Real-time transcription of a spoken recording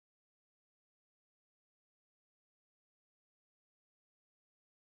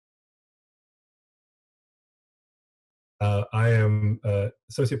I am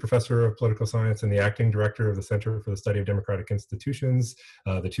Associate Professor of Political Science and the Acting Director of the Center for the Study of Democratic Institutions,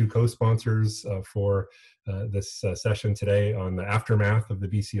 the two co-sponsors for this session today on the aftermath of the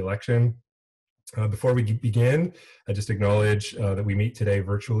BC election. Before we begin, I just acknowledge that we meet today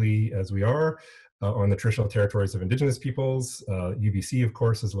virtually as we are on the traditional territories of Indigenous peoples. UBC, of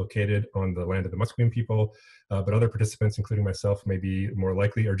course, is located on the land of the Musqueam people, but other participants, including myself, may be more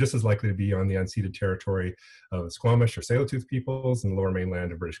likely or just as likely to be on the unceded territory of Squamish or Tsleil-Waututh peoples in the lower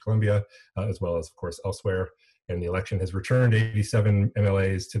mainland of British Columbia, as well as, of course, elsewhere. And the election has returned 87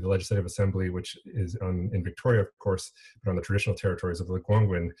 MLAs to the Legislative Assembly, which is in Victoria, of course, but on the traditional territories of the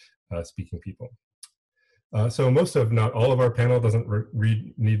Algonquin speaking people. So most of, not all of our panel doesn't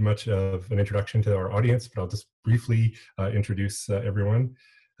need much of an introduction to our audience, but I'll just briefly introduce everyone.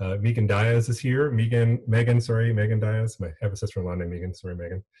 Megan Diaz is here. Megan Diaz. I have a sister-in-law named Megan. Sorry,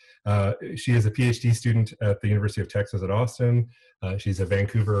 Megan. She is a PhD student at the University of Texas at Austin. She's a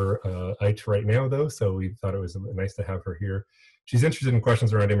Vancouverite right now, though, so we thought it was nice to have her here. She's interested in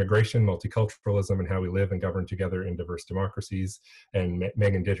questions around immigration, multiculturalism, and how we live and govern together in diverse democracies. And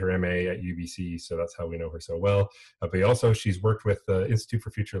Megan did her MA at UBC, so that's how we know her so well. But also, she's worked with the Institute for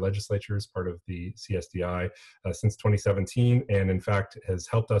Future Legislatures, part of the CSDI, since 2017, and in fact has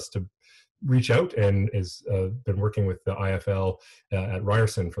helped us to reach out and has been working with the IFL at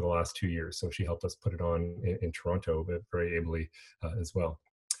Ryerson for the last 2 years. So she helped us put it on in Toronto, but very ably as well.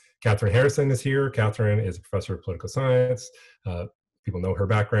 Kathryn Harrison is here. Kathryn is a professor of political science. People know her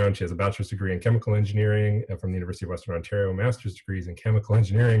background. She has a bachelor's degree in chemical engineering from the University of Western Ontario, master's degrees in chemical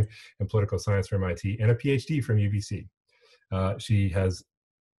engineering and political science from MIT, and a PhD from UBC. She has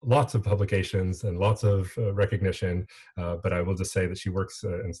lots of publications and lots of recognition, but I will just say that she works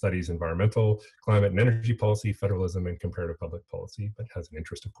and studies environmental, climate and energy policy, federalism, and comparative public policy, but has an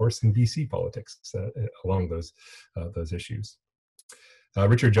interest, of course, in BC politics along those issues.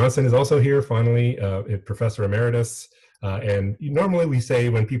 Richard Johnston is also here, finally, Professor Emeritus. And normally we say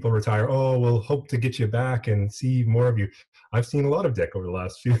when people retire, oh, we'll hope to get you back and see more of you. I've seen a lot of Dick over the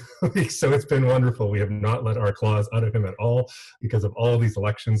last few weeks, so it's been wonderful. We have not let our claws out of him at all because of all of these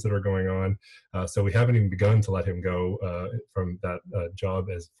elections that are going on. So we haven't even begun to let him go from that job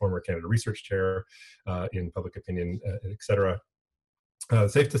as former Canada Research Chair in public opinion, et cetera.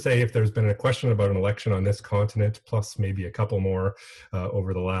 Safe to say, if there's been a question about an election on this continent, plus maybe a couple more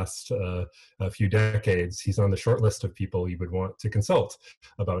over the last few decades, he's on the short list of people you would want to consult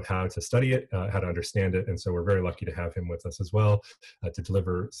about how to study it, how to understand it. And so we're very lucky to have him with us as well to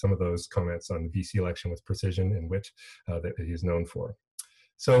deliver some of those comments on the BC election with precision and wit that he's known for.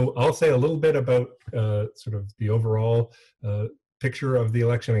 So I'll say a little bit about sort of the overall picture of the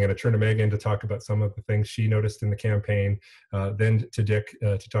election. I'm going to turn to Megan to talk about some of the things she noticed in the campaign, then to Dick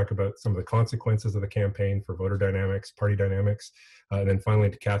to talk about some of the consequences of the campaign for voter dynamics, party dynamics, and then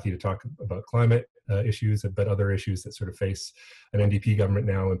finally to Kathy to talk about climate issues, but other issues that sort of face an NDP government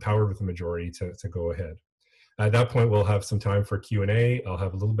now empowered with the majority to go ahead. At that point, we'll have some time for Q&A. I'll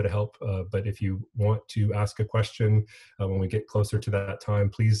have a little bit of help, but if you want to ask a question when we get closer to that time,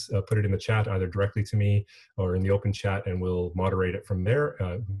 please put it in the chat, either directly to me or in the open chat, and we'll moderate it from there.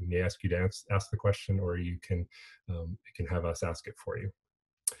 We may ask you to ask the question, or you can have us ask it for you.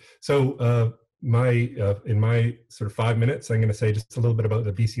 So in my sort of 5 minutes, I'm going to say just a little bit about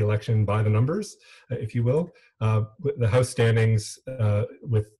the BC election by the numbers, if you will. The House standings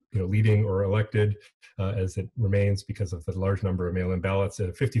with leading or elected as it remains because of the large number of mail-in ballots.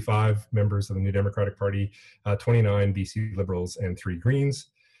 55 members of the New Democratic Party, 29 BC Liberals, and 3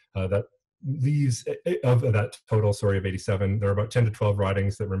 Greens. That leaves, of that total, of 87, there are about 10 to 12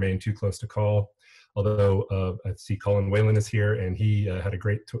 ridings that remain too close to call. Although I see Colin Whalen is here, and he had a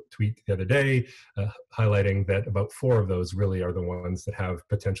great tweet the other day highlighting that about 4 of those really are the ones that have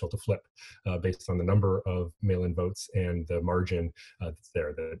potential to flip based on the number of mail-in votes and the margin that's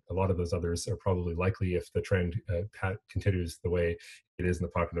there. That a lot of those others are probably likely, if the trend continues the way it is in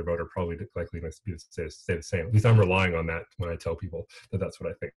the popular vote, are probably likely to stay the same. At least I'm relying on that when I tell people that that's what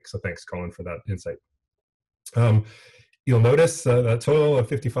I think. So thanks, Colin, for that insight. You'll notice a total of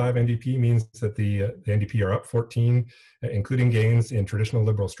 55 NDP means that the NDP are up 14, including gains in traditional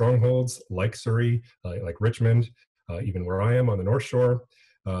Liberal strongholds like Surrey, like Richmond, even where I am on the North Shore.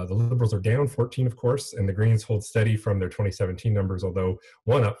 The Liberals are down 14, of course, and the Greens hold steady from their 2017 numbers, although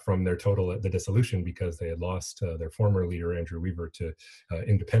one up from their total at the dissolution because they had lost their former leader, Andrew Weaver, to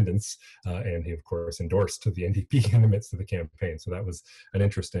independence, and he, of course, endorsed the NDP in the midst of the campaign. So that was an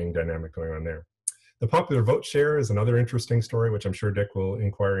interesting dynamic going on there. The popular vote share is another interesting story, which I'm sure Dick will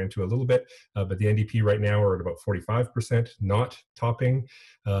inquire into a little bit. But the NDP right now are at about 45%, not topping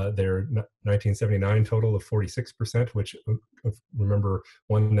their 1979 total of 46%, which, remember,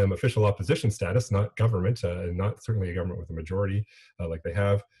 won them official opposition status, not government, and not certainly a government with a majority like they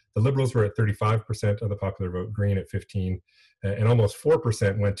have. The Liberals were at 35% of the popular vote, Green at 15%, and almost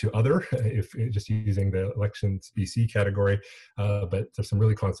 4% went to other, if just using the elections BC category. But there's some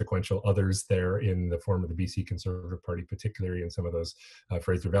really consequential others there in the form of the BC Conservative Party, particularly in some of those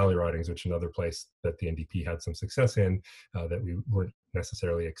Fraser Valley ridings, which is another place that the NDP had some success in that we weren't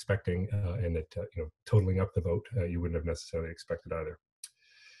necessarily expecting, and that totaling up the vote you wouldn't have necessarily expected either.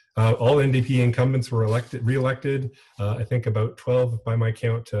 All NDP incumbents were re-elected. I think about 12, by my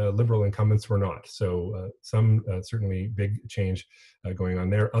count, Liberal incumbents were not. So some certainly big change going on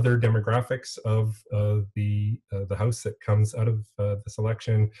there. Other demographics of the House that comes out of this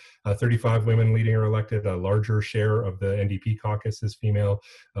election: 35 women leading are elected. A larger share of the NDP caucus is female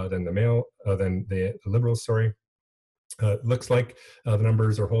than the Liberals. Sorry. Looks like the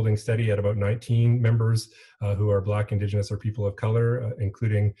numbers are holding steady at about 19 members who are Black, Indigenous, or people of color,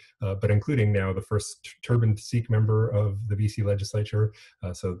 including now the first turbaned Sikh member of the BC legislature.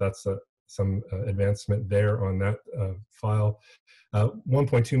 So that's some advancement there on that file.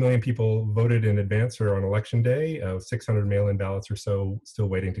 1.2 million people voted in advance or on election day. 600 mail-in ballots or so still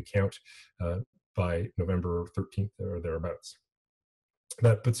waiting to count by November 13th or thereabouts.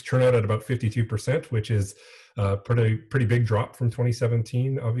 That puts turnout at about 52%, which is a pretty big drop from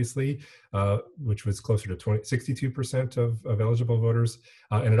 2017, obviously, which was closer to 62% of eligible voters.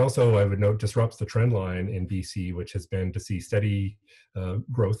 And it also, I would note, disrupts the trend line in BC, which has been to see steady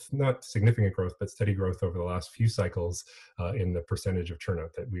growth, not significant growth, but steady growth over the last few cycles in the percentage of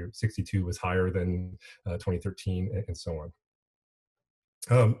turnout. That 62 was higher than 2013 and so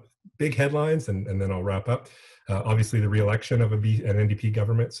on. Big headlines, and then I'll wrap up. Obviously, the re-election of an NDP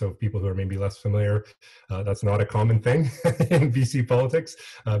government. So people who are maybe less familiar, that's not a common thing in BC politics.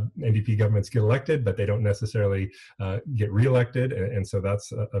 NDP governments get elected, but they don't necessarily get re-elected. And so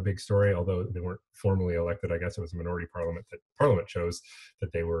that's a big story, although they weren't formally elected. I guess it was a minority parliament that Parliament chose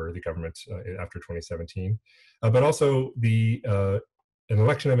that they were the government after 2017. But also an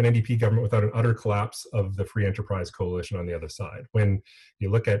election of an NDP government without an utter collapse of the Free Enterprise Coalition on the other side. When you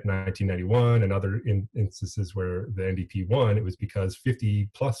look at 1991 and other instances where the NDP won, it was because 50+%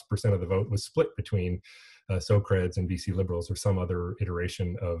 of the vote was split between Socreds and BC Liberals or some other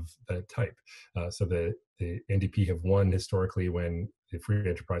iteration of that type. So the NDP have won historically when the Free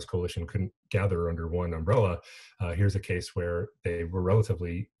Enterprise Coalition couldn't gather under one umbrella. Here's a case where they were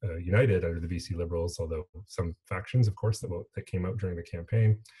relatively united under the BC Liberals, although some factions, of course, that came out during the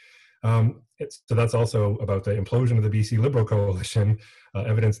campaign. So that's also about the implosion of the BC Liberal coalition,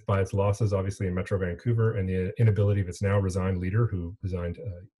 evidenced by its losses, obviously, in Metro Vancouver, and the inability of its now resigned leader, who resigned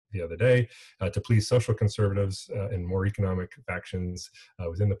the other day, to please social conservatives and more economic factions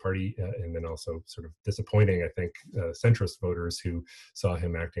within the party, and then also sort of disappointing, I think, centrist voters who saw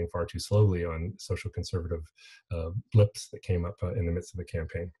him acting far too slowly on social conservative blips that came up in the midst of the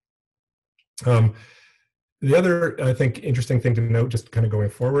campaign. The other, I think, interesting thing to note, just kind of going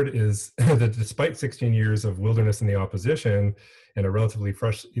forward, is that despite 16 years of wilderness in the opposition and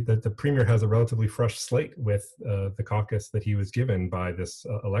that the Premier has a relatively fresh slate with the caucus that he was given by this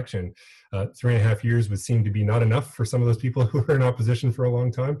election. 3.5 years would seem to be not enough for some of those people who were in opposition for a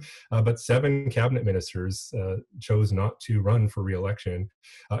long time, but 7 cabinet ministers chose not to run for re-election.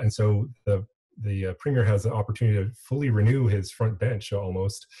 And so the Premier has the opportunity to fully renew his front bench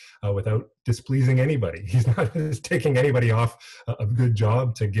almost without displeasing anybody. He's not taking anybody off a good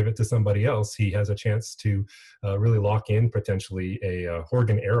job to give it to somebody else. He has a chance to really lock in potentially a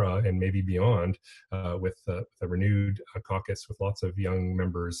Horgan era and maybe beyond with a renewed caucus with lots of young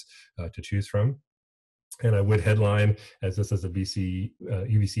members to choose from. And I would headline, as this is a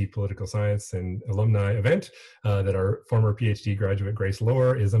UBC political science and alumni event, that our former PhD graduate Grace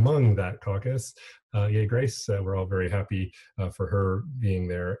Lohr is among that caucus. Yay, Grace! We're all very happy for her being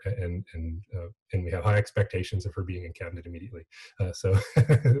there, and we have high expectations of her being in cabinet immediately. So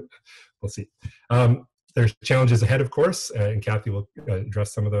we'll see. There's challenges ahead, of course, and Kathy will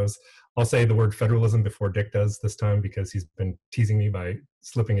address some of those. I'll say the word federalism before Dick does this time, because he's been teasing me by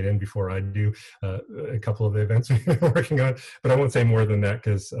slipping it in before I do a couple of the events we've been working on. But I won't say more than that,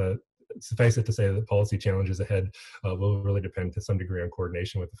 because suffice it to say that policy challenges ahead will really depend to some degree on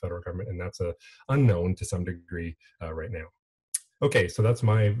coordination with the federal government, and that's unknown to some degree right now. Okay, so that's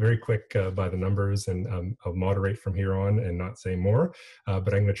my very quick by the numbers, and I'll moderate from here on and not say more,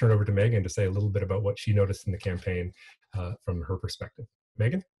 but I'm going to turn over to Megan to say a little bit about what she noticed in the campaign from her perspective.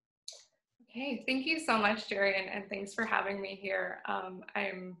 Megan? Hey, thank you so much, Jerry, and thanks for having me here.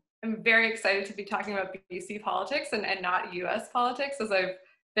 I'm very excited to be talking about BC politics and not US politics, as I've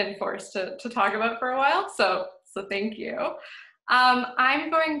been forced to talk about for a while. So thank you. I'm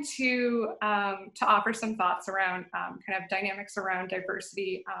going to offer some thoughts around kind of dynamics around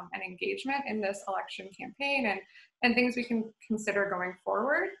diversity and engagement in this election campaign and things we can consider going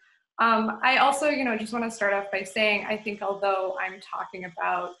forward. I also, just want to start off by saying I think although I'm talking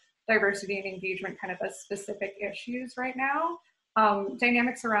about diversity and engagement kind of as specific issues right now,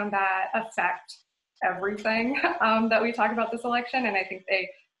 dynamics around that affect everything that we talk about this election, and I think they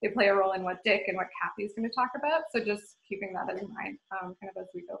play a role in what Dick and what Kathy is going to talk about. So just keeping that in mind, kind of as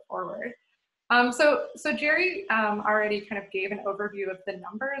we go forward. So Jerry already kind of gave an overview of the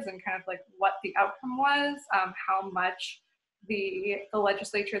numbers and kind of like what the outcome was, how much the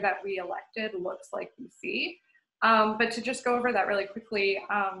legislature that we elected looks like BC. But to just go over that really quickly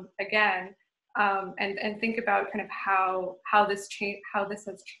again, and think about kind of how this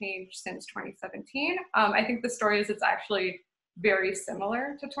has changed since 2017. I think the story is it's actually very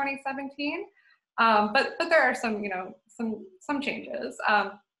similar to 2017, but there are some some changes.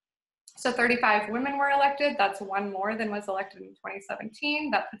 So 35 women were elected. That's one more than was elected in 2017.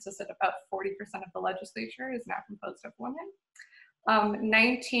 That puts us at about 40% of the legislature is now composed of women.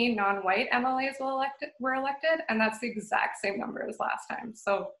 19 non-white MLAs were elected, and that's the exact same number as last time.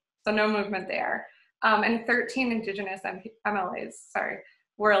 So no movement there. And 13 Indigenous MLAs,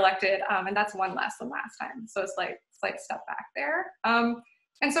 were elected, and that's one less than last time. So a slight step back there.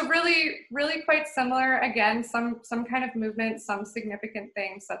 And so really quite similar. Again, some kind of movement, some significant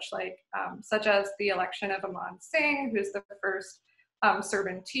things, such as the election of Aman Singh, who's the first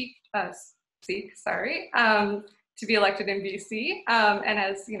Serbian Sikh, to be elected in BC, and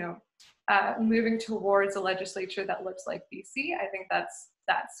as moving towards a legislature that looks like BC. I think that's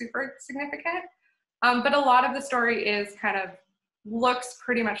super significant. But a lot of the story is kind of looks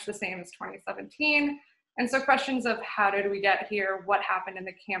pretty much the same as 2017. And so questions of how did we get here, what happened in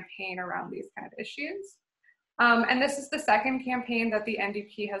the campaign around these kind of issues. And this is the second campaign that the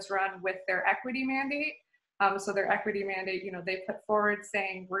NDP has run with their equity mandate. So their equity mandate, they put forward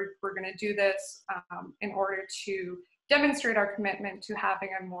saying we're going to do this in order to demonstrate our commitment to having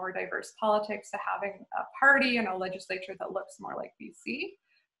a more diverse politics, to having a party and a legislature that looks more like BC.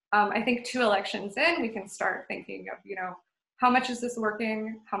 I think 2 elections in, we can start thinking of, how much is this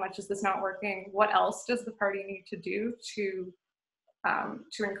working? How much is this not working? What else does the party need to do to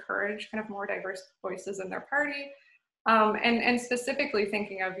encourage kind of more diverse voices in their party? And specifically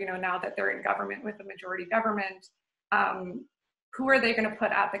thinking of, now that they're in government with a majority government, who are they going to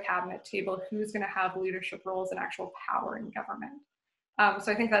put at the cabinet table? Who's going to have leadership roles and actual power in government?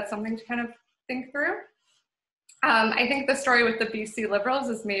 So I think that's something to kind of think through. I think the story with the BC Liberals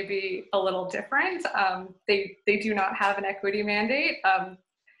is maybe a little different. They do not have an equity mandate.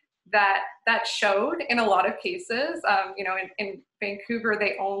 That showed in a lot of cases. In Vancouver,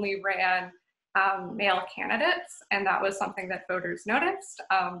 they only ran male candidates, and that was something that voters noticed.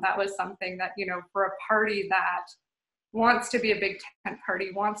 That was something that, for a party that wants to be a big tent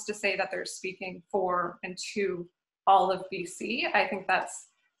party, wants to say that they're speaking for and to all of BC, I think that's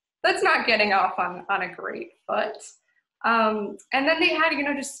not getting off on a great foot. And then they had,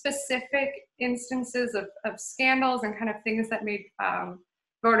 just specific instances of scandals and kind of things that made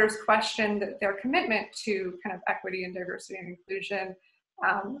voters question their commitment to kind of equity and diversity and inclusion.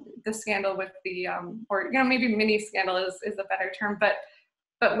 The scandal with the, or maybe mini scandal is a better term,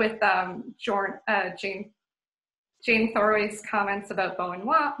 but with Jane Thorway's comments about Bowen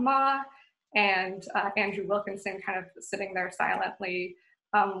Ma and Andrew Wilkinson kind of sitting there silently,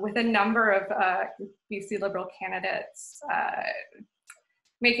 with a number of BC Liberal candidates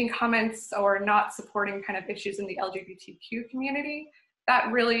making comments or not supporting kind of issues in the LGBTQ community.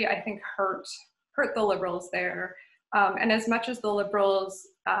 That really, I think, hurt the Liberals there. And as much as the Liberals,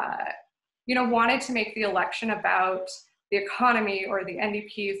 wanted to make the election about the economy or the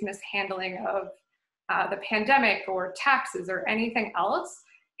NDP's mishandling of the pandemic or taxes or anything else,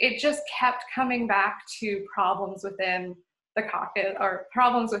 it just kept coming back to problems within the caucus or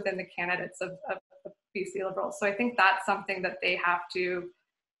problems within the candidates of BC Liberals. So I think that's something that they have to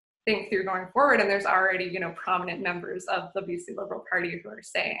think through going forward. And there's already, prominent members of the BC Liberal Party who are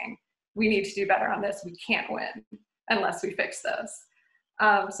saying, we need to do better on this. We can't win unless we fix this.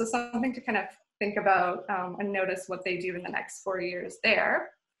 So something to kind of think about and notice what they do in the next 4 years there.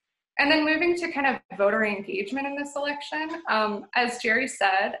 And then moving to kind of voter engagement in this election, as Jerry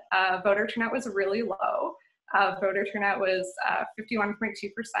said, voter turnout was really low. Voter turnout was 51.2%,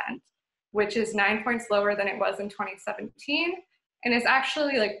 which is 9 points lower than it was in 2017, and is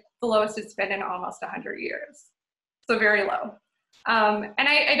actually like the lowest it's been in almost 100 years. So very low. And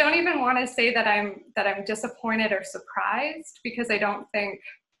I don't even want to say that I'm disappointed or surprised, because I don't think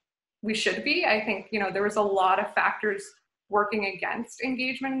we should be. I think, you know, there was a lot of factors working against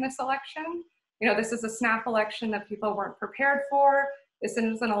engagement in this election. You know, this is a snap election that people weren't prepared for. This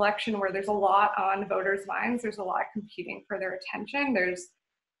is an election where there's a lot on voters' minds. There's a lot competing for their attention. There's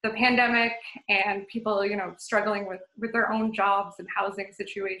the pandemic and people, you know, struggling with their own jobs and housing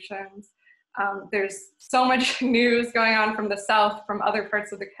situations. There's so much news going on from the South, from other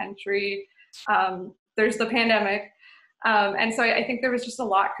parts of the country. There's the pandemic. And so I think there was just a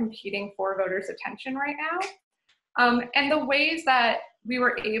lot competing for voters' attention right now. And the ways that we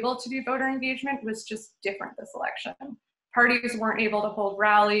were able to do voter engagement was just different this election. Parties weren't able to hold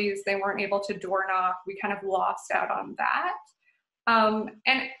rallies. They weren't able to door knock. We kind of lost out on that.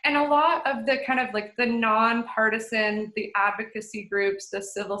 And a lot of the kind of like the nonpartisan, the advocacy groups, the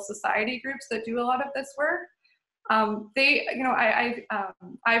civil society groups that do a lot of this work, they, you know,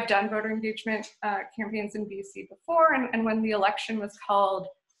 I've done voter engagement campaigns in BC before, and when the election was called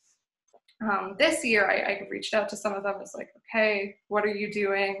this year, I reached out to some of them. I was like, okay, what are you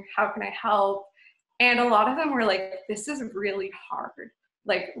doing? How can I help? And a lot of them were like, this is really hard.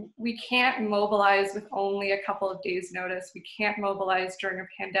 Like, we can't mobilize with only a couple of days' notice. We can't mobilize during a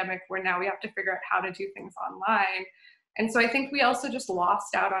pandemic where now we have to figure out how to do things online. And so I think we also just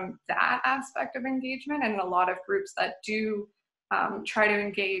lost out on that aspect of engagement, and a lot of groups that do try to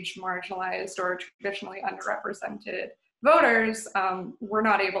engage marginalized or traditionally underrepresented voters were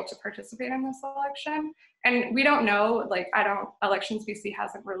not able to participate in this election. And we don't know, like, Elections BC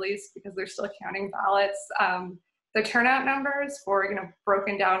hasn't released, because they're still counting ballots, the turnout numbers for, you know,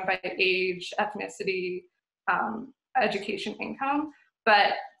 broken down by age, ethnicity, education, income.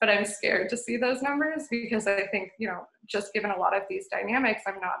 But I'm scared to see those numbers, because I think, you know, just given a lot of these dynamics,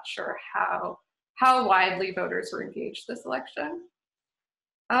 I'm not sure how widely voters were engaged this election.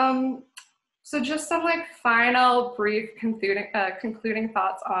 So just some like final brief concluding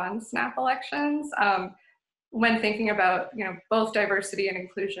thoughts on snap elections when thinking about, you know, both diversity and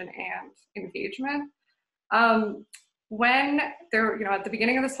inclusion and engagement. When there, you know, at the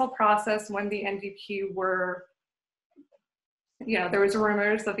beginning of this whole process, when the NDP were, you know, there was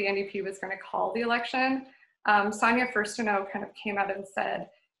rumors that the NDP was going to call the election, Sonia Furstenau kind of came out and said,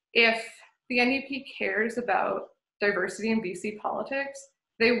 if the NDP cares about diversity in BC politics,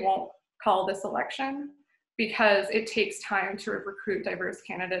 they won't call this election, because it takes time to recruit diverse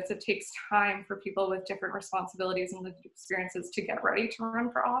candidates. It takes time for people with different responsibilities and lived experiences to get ready to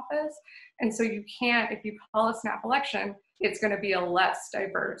run for office. And so you can't, if you call a snap election, it's going to be a less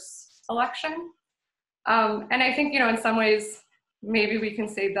diverse election. And I think, you know, in some ways, maybe we can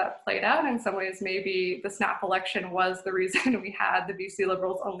say that played out. In some ways, maybe the snap election was the reason we had the BC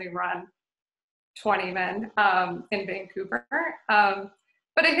Liberals only run 20 men in Vancouver.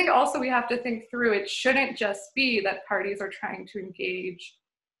 But I think also we have to think through, it shouldn't just be that parties are trying to engage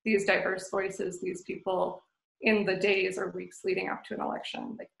these diverse voices, these people, in the days or weeks leading up to an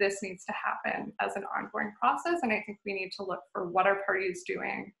election. Like, this needs to happen as an ongoing process. And I think we need to look for what are parties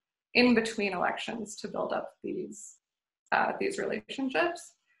doing in between elections to build up these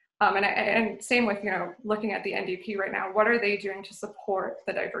relationships. And same with, you know, looking at the NDP right now, what are they doing to support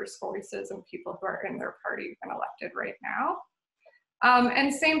the diverse voices and people who are in their party and elected right now?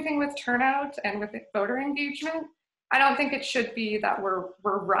 And same thing with turnout and with voter engagement. I don't think it should be that we're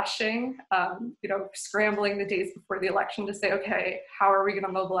rushing, you know, scrambling the days before the election to say, okay, how are we going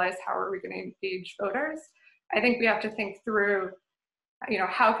to mobilize? How are we going to engage voters? I think we have to think through, you know,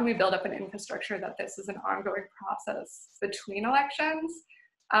 how can we build up an infrastructure that this is an ongoing process between elections?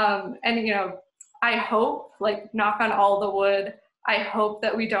 And, you know, I hope, like, knock on all the wood, I hope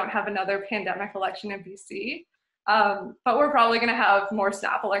that we don't have another pandemic election in BC. But we're probably going to have more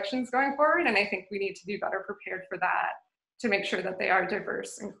snap elections going forward, and I think we need to be better prepared for that, to make sure that they are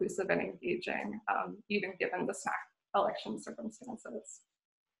diverse, inclusive, and engaging, even given the snap election circumstances.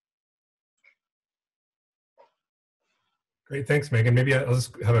 Great, thanks, Megan. Maybe I'll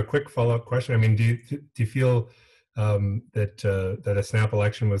just have a quick follow-up question. I mean, do you feel that a snap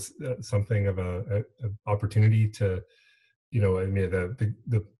election was something of a opportunity to, you know, I mean,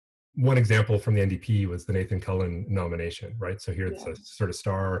 the one example from the NDP was the Nathan Cullen nomination, right? So here it's a sort of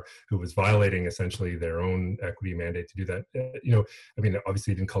star who was violating essentially their own equity mandate to do that. You know, I mean,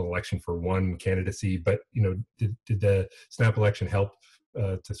 obviously didn't call an election for one candidacy, but, you know, did the snap election help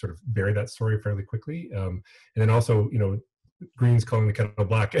to sort of bury that story fairly quickly? And then also, you know, Greens calling the kettle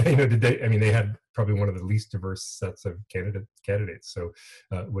black, you know, I mean, they had probably one of the least diverse sets of candidates. So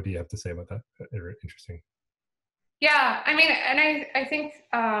what do you have to say about that? Interesting. Yeah, I mean, and I think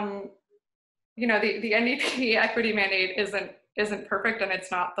you know, the NDP equity mandate isn't perfect, and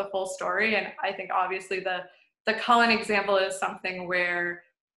it's not the full story. And I think obviously the Cullen example is something where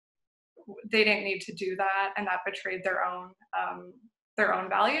they didn't need to do that, and that betrayed their own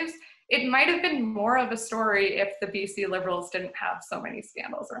values. It might have been more of a story if the BC Liberals didn't have so many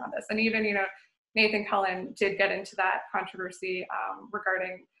scandals around this. And even, you know, Nathan Cullen did get into that controversy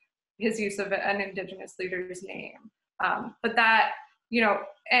regarding his use of an Indigenous leader's name. But that, you know,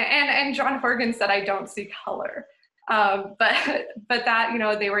 and John Horgan said, "I don't see color." But that, you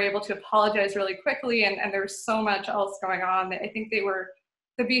know, they were able to apologize really quickly, and there was so much else going on that I think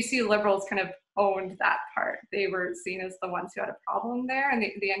the BC Liberals kind of owned that part. They were seen as the ones who had a problem there, and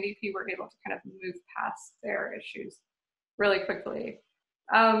the NDP were able to kind of move past their issues really quickly.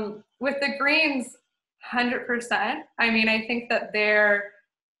 With the Greens, 100%. I mean, I think that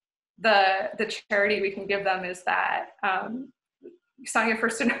the charity we can give them is that Sonia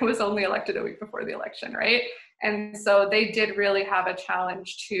Furstenau was only elected a week before the election, right? And so they did really have a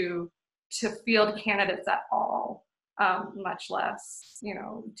challenge to field candidates at all, much less, you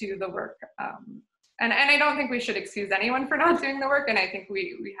know, do the work. And I don't think we should excuse anyone for not doing the work. And I think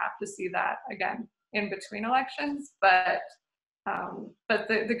we have to see that again in between elections. But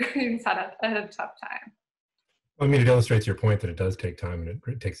the Greens had a tough time. I mean, it illustrates your point that it does take time and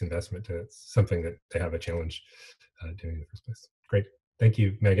it takes investment. It's something that they have a challenge doing in the first place. Great. Thank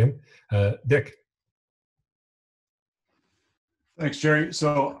you, Megan. Dick. Thanks, Jerry.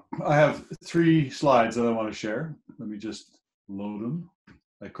 So I have 3 slides that I want to share. Let me just load them.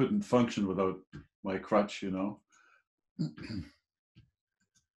 I couldn't function without my crutch, you know.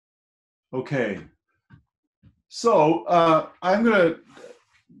 Okay. So I'm going to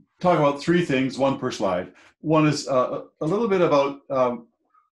talk about 3 things, 1 per slide. One is a little bit about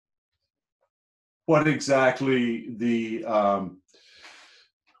what exactly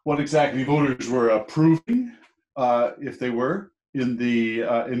voters were approving, if they were, in the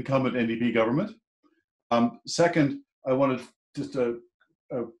incumbent NDP government. Second, I wanted just a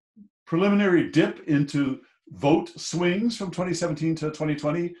preliminary dip into vote swings from 2017 to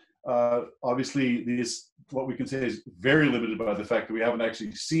 2020. Obviously, what we can say is very limited by the fact that we haven't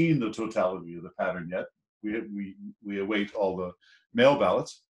actually seen the totality of the pattern yet. We await all the mail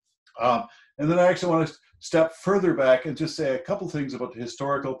ballots. And then I actually want to step further back and just say a couple things about the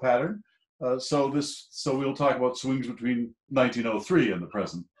historical pattern. So we'll talk about swings between 1903 and the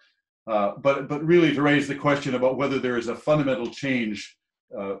present. But really to raise the question about whether there is a fundamental change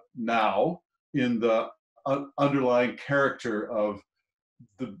now in the underlying character of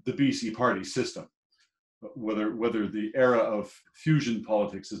the BC party system, whether the era of fusion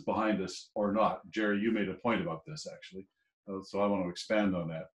politics is behind us or not. Jerry, you made a point about this actually, so I want to expand on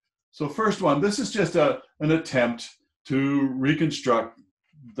that. So first one, this is just an attempt to reconstruct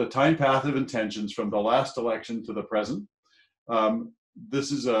the time path of intentions from the last election to the present.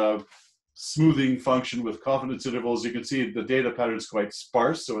 This is a smoothing function with confidence intervals. You can see the data pattern is quite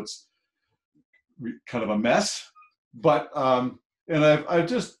sparse, so it's kind of a mess. But and I've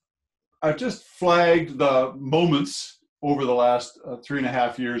just flagged the moments over the last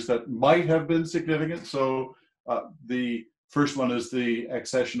 3.5 years that might have been significant. So the first one is the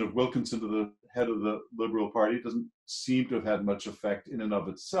accession of Wilkinson to the head of the Liberal Party. It doesn't seem to have had much effect in and of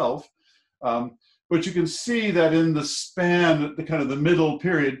itself. But you can see that in the span, the kind of the middle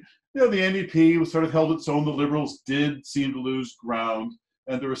period, you know, the NDP was sort of held its own. The Liberals did seem to lose ground,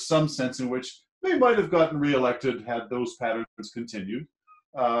 and there was some sense in which they might have gotten reelected had those patterns continued.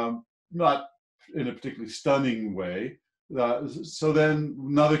 Not in a particularly stunning way. So then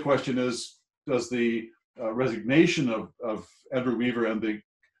another question is, does the resignation of Edward Weaver and the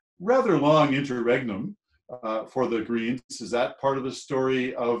rather long interregnum for the Greens, is that part of the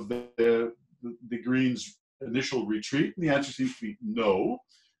story of the Greens' initial retreat? And the answer seems to be no,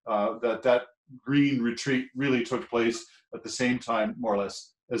 that Green retreat really took place at the same time, more or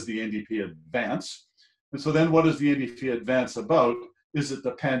less, as the NDP advance. And so then what is the NDP advance about? Is it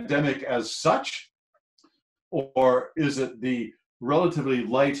the pandemic as such, or is it the relatively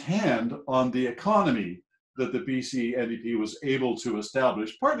light hand on the economy that the BC NDP was able to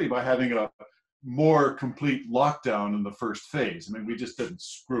establish, partly by having a more complete lockdown in the first phase? I mean, we just didn't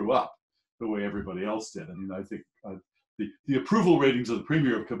screw up the way everybody else did. I mean, I think the approval ratings of the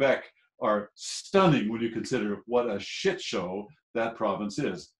Premier of Quebec are stunning when you consider what a shit show that province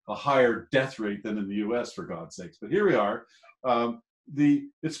is. A higher death rate than in the US, for God's sakes. But here we are. But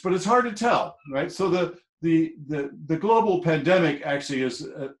it's hard to tell, right? So the global pandemic actually is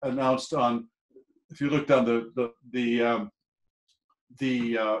announced on, if you look down the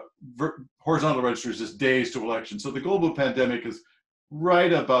horizontal register is just days to election. So the global pandemic is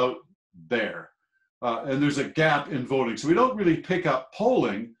right about there. And there's a gap in voting. So we don't really pick up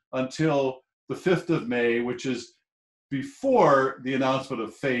polling until the 5th of May, which is before the announcement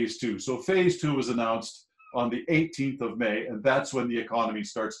of phase 2. So phase 2 was announced on the 18th of May, and that's when the economy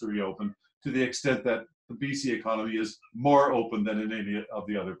starts to reopen, to the extent that the BC economy is more open than in any of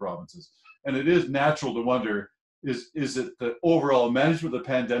the other provinces. And it is natural to wonder, is it the overall management of the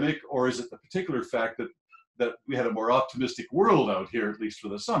pandemic, or is it the particular fact that we had a more optimistic world out here, at least for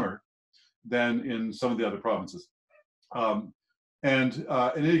the summer, than in some of the other provinces? In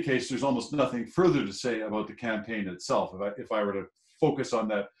any case, there's almost nothing further to say about the campaign itself. If I were to focus on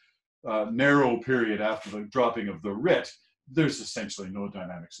that narrow period after the dropping of the writ, there's essentially no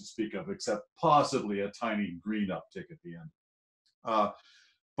dynamics to speak of, except possibly a tiny green uptick at the end.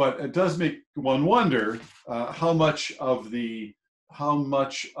 But it does make one wonder how much of the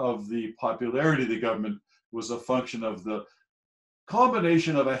popularity of the government was a function of the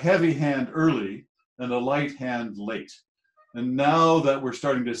combination of a heavy hand early and a light hand late. And now that we're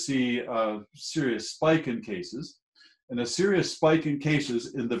starting to see a serious spike in cases, and a serious spike in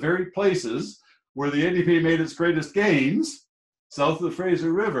cases in the very places where the NDP made its greatest gains, south of the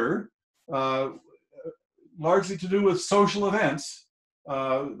Fraser River, largely to do with social events,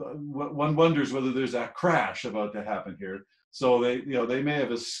 one wonders whether there's a crash about to happen here. So they may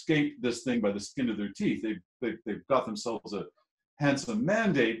have escaped this thing by the skin of their teeth. They've got themselves a handsome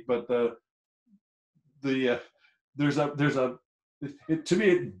mandate, but to me,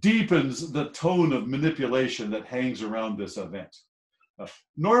 it deepens the tone of manipulation that hangs around this event.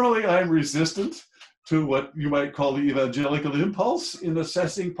 Normally, I'm resistant to what you might call the evangelical impulse in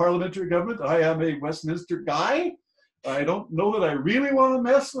assessing parliamentary government. I am a Westminster guy. I don't know that I really want to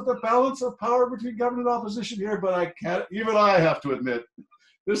mess with the balance of power between government and opposition here, but I can't. Even I have to admit,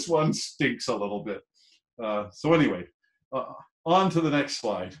 this one stinks a little bit. So anyway, on to the next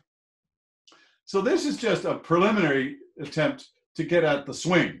slide. So this is just a preliminary attempt to get at the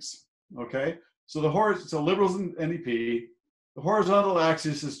swings, okay? So so Liberals and NDP, the horizontal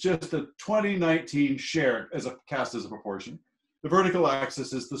axis is just a 2019 share cast as a proportion. The vertical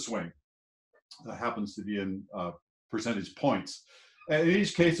axis is the swing. That happens to be in percentage points. And in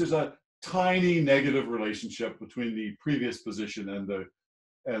each case, there's a tiny negative relationship between the previous position and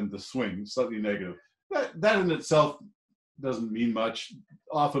the swing, slightly negative. That in itself doesn't mean much.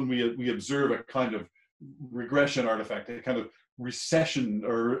 Often we observe a kind of regression artifact, a kind of recession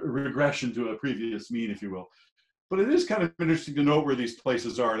or regression to a previous mean, if you will. But it is kind of interesting to note where these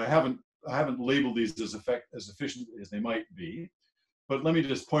places are, and I haven't labeled these as efficiently as they might be. But let me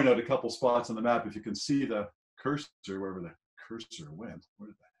just point out a couple spots on the map. If you can see the cursor, wherever the cursor went, where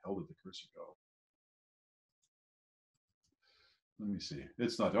the hell did the cursor go? Let me see.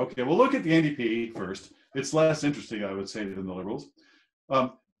 It's not okay. We'll look at the NDP first. It's less interesting, I would say, than the Liberals.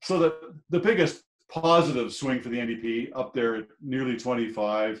 So the biggest positive swing for the NDP up there at nearly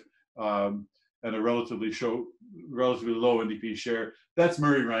 25 and a relatively low NDP share. That's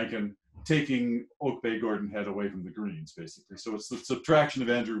Murray Rankin taking Oak Bay Gordon Head away from the Greens, basically. So it's the subtraction of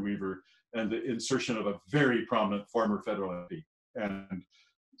Andrew Weaver and the insertion of a very prominent former federal MP and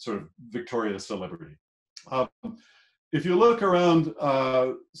sort of Victoria celebrity. If you look around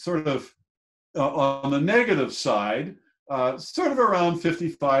sort of on the negative side, sort of around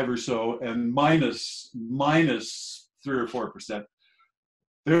 55 or so and minus 3 or 4%.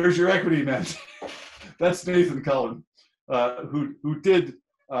 There's your equity man. That's Nathan Cullen, who did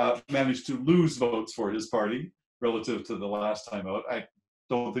manage to lose votes for his party relative to the last time out. I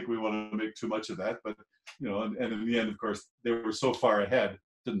don't think we want to make too much of that, but and in the end, of course, they were so far ahead,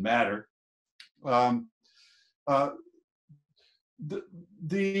 didn't matter.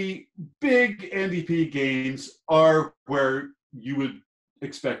 The big NDP gains are where you would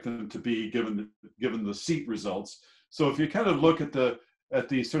expect them to be given the seat results. So if you kind of look at the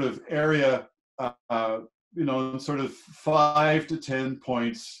sort of area, sort of 5 to 10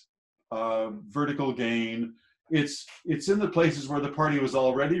 points vertical gain, it's in the places where the party was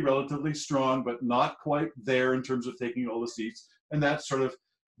already relatively strong, but not quite there in terms of taking all the seats, and that's sort of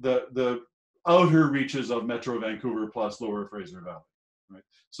the outer reaches of Metro Vancouver plus Lower Fraser Valley, right?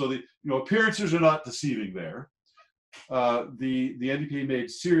 So the appearances are not deceiving there. The NDP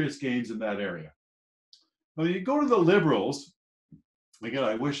made serious gains in that area. Now you go to the Liberals. Again,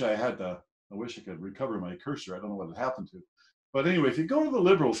 I wish I could recover my cursor. I don't know what it happened to. But anyway, if you go to the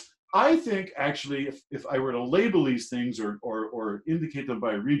Liberals, I think actually if I were to label these things or indicate them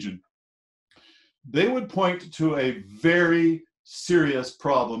by region, they would point to a very serious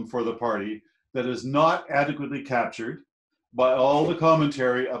problem for the party that is not adequately captured by all the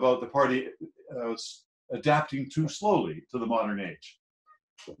commentary about the party adapting too slowly to the modern age.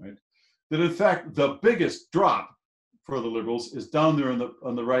 Right? That in fact, the biggest drop for the Liberals is down there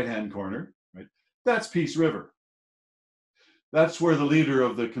on the right-hand corner. Right? That's Peace River. That's where the leader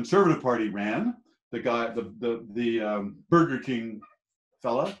of the Conservative Party ran, the guy, the Burger King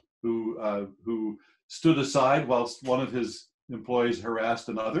fella who stood aside whilst one of his employees harassed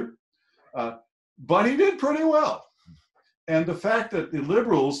another. But he did pretty well. And the fact that the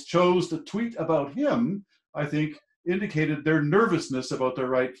Liberals chose to tweet about him, I think, indicated their nervousness about their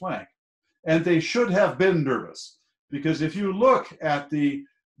right flank. And they should have been nervous, because if you look at the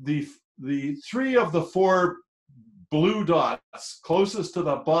 3 of the 4 blue dots closest to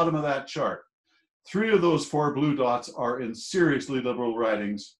the bottom of that chart, 3 of those 4 blue dots are in seriously liberal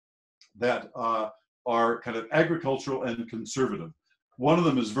ridings that are kind of agricultural and conservative. One of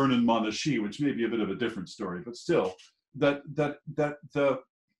them is Vernon-Monachie, which may be a bit of a different story, but still, the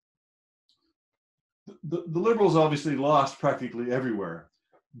Liberals obviously lost practically everywhere,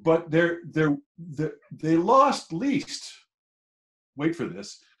 but they lost least. Wait for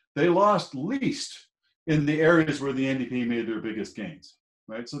this. They lost least in the areas where the NDP made their biggest gains.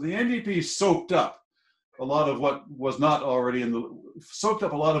 Right. So the NDP soaked up a lot of what was not already soaked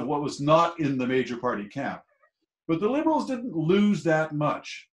up a lot of what was not in the major party camp. But the Liberals didn't lose that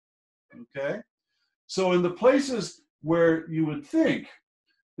much, okay? So in the places where you would think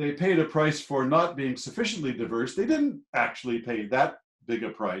they paid a price for not being sufficiently diverse, they didn't actually pay that big a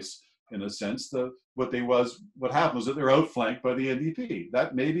price, in a sense. What happened was that they're outflanked by the NDP.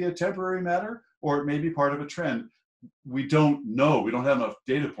 That may be a temporary matter, or it may be part of a trend. We don't know. We don't have enough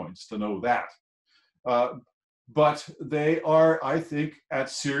data points to know that. But they are, I think, at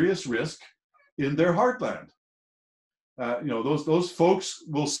serious risk in their heartland. Those folks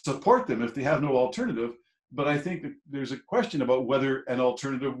will support them if they have no alternative, but I think that there's a question about whether an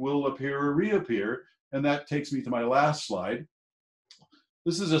alternative will appear or reappear, and that takes me to my last slide.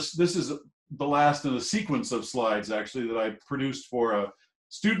 This is the last in a sequence of slides, actually, that I produced for a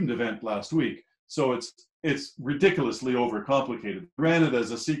student event last week. So it's ridiculously overcomplicated. I ran it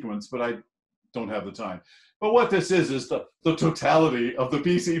as a sequence, but I don't have the time. But what this is the totality of the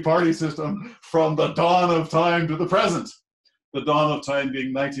BC party system from the dawn of time to the present. The dawn of time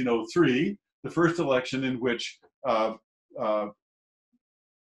being 1903, the first election in which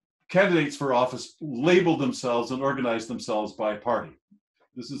candidates for office labeled themselves and organized themselves by party.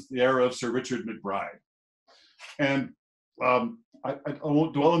 This is the era of Sir Richard McBride. And I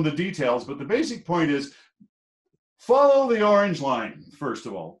won't dwell on the details, but the basic point is, follow the orange line, first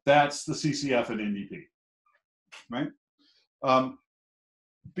of all. That's the CCF and NDP, right?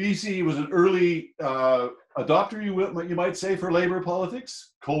 BC was an early adopter, you might say, for labor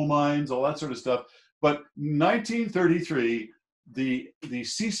politics, coal mines, all that sort of stuff. But 1933, the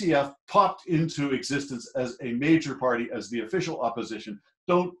CCF popped into existence as a major party, as the official opposition.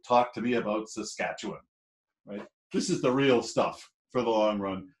 Don't talk to me about Saskatchewan, right? This is the real stuff for the long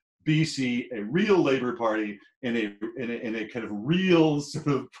run. BC, a real labor party in a kind of real sort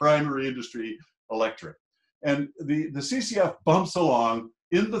of primary industry electorate. And the CCF bumps along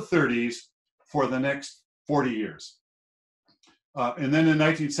in the 30s for the next 40 years. And then in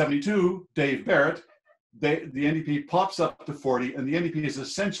 1972, Dave Barrett, the NDP pops up to 40, and the NDP is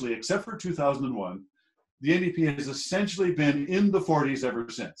essentially, except for 2001, the NDP has essentially been in the 40s ever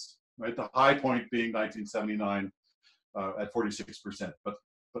since, right? The high point being 1979 at 46%, but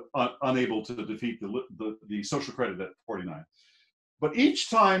unable to defeat the social credit at 49. But each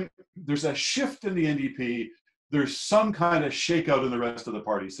time there's a shift in the NDP, there's some kind of shakeout in the rest of the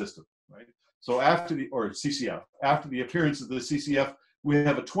party system, right? So CCF, after the appearance of the CCF, we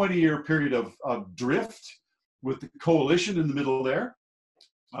have a 20-year period of drift with the coalition in the middle there.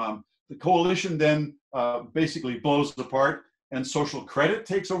 The coalition then basically blows apart, and social credit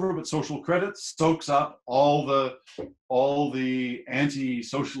takes over, but social credit soaks up all the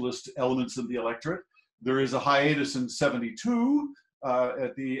anti-socialist elements of the electorate. There is a hiatus in 72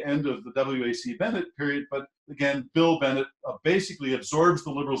 at the end of the W.A.C. Bennett period, but again, Bill Bennett basically absorbs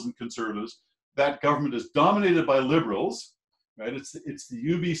the Liberals and Conservatives. That government is dominated by Liberals, right? It's the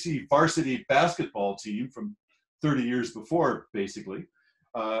UBC varsity basketball team from 30 years before, basically.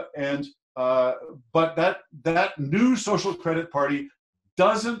 But that new social credit party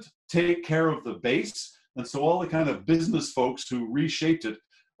doesn't take care of the base, and so all the kind of business folks who reshaped it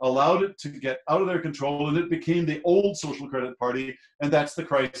allowed it to get out of their control, and it became the old social credit party, and that's the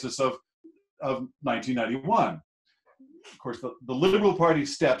crisis of 1991. Of course, the Liberal Party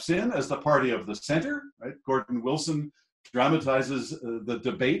steps in as the party of the center, right? Gordon Wilson dramatizes the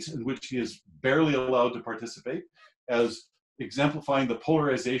debate in which he is barely allowed to participate as exemplifying the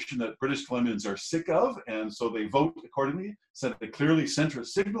polarization that British Columbians are sick of, and so they vote accordingly, send a clearly centrist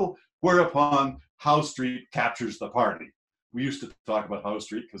signal, whereupon Howe Street captures the party. We used to talk about Howe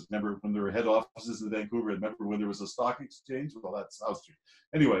Street because remember when there were head offices in Vancouver, and remember when there was a stock exchange? Well, that's Howe Street.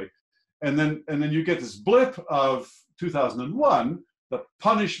 Anyway, and then you get this blip of 2001, the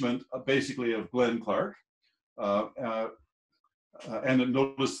punishment basically of Glenn Clark, and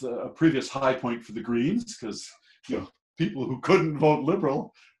notice a previous high point for the Greens, because people who couldn't vote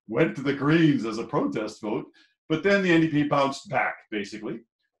Liberal went to the Greens as a protest vote. But then the NDP bounced back, basically.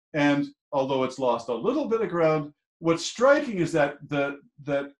 And although it's lost a little bit of ground, what's striking is that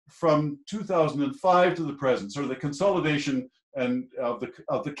that from 2005 to the present, sort of the consolidation and of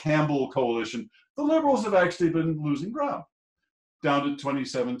the Campbell coalition, the Liberals have actually been losing ground down to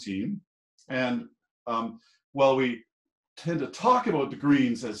 2017. And while we tend to talk about the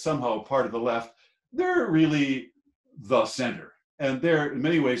Greens as somehow part of the left, they're really the center. And they're in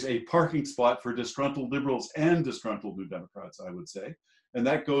many ways a parking spot for disgruntled Liberals and disgruntled New Democrats, I would say. And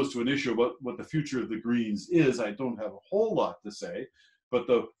that goes to an issue about what the future of the Greens is. I don't have a whole lot to say, but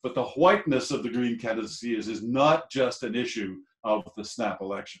the whiteness of the Green candidacy is not just an issue of the snap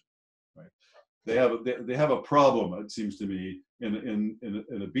election. Right? They have a problem, it seems to me, in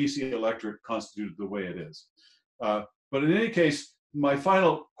a BC electorate constituted the way it is. But in any case, my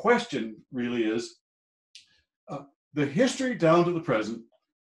final question really is, the history down to the present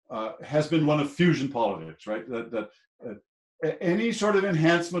has been one of fusion politics, right? That any sort of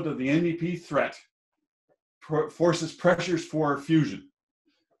enhancement of the NDP threat forces pressures for fusion.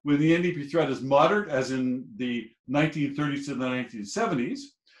 When the NDP threat is moderate, as in the 1930s to the 1970s,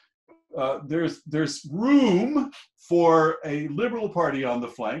 there's room for a Liberal Party on the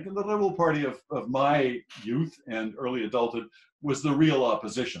flank, and the Liberal Party of my youth and early adulthood was the real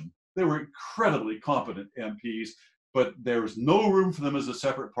opposition. They were incredibly competent MPs, but there was no room for them as a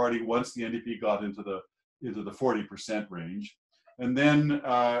separate party once the NDP got into the 40% range. And then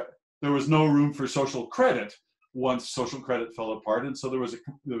there was no room for social credit once social credit fell apart. And so there was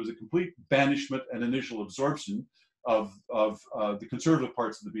a complete banishment and initial absorption of the conservative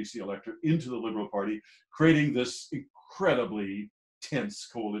parts of the BC electorate into the Liberal Party, creating this incredibly tense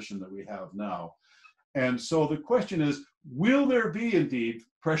coalition that we have now. And so the question is, will there be indeed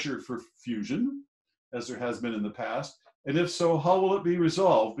pressure for fusion, as there has been in the past? And if so, how will it be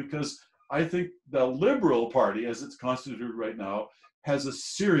resolved? Because I think the Liberal Party, as it's constituted right now, has a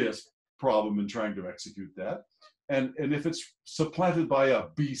serious problem in trying to execute that. And if it's supplanted by a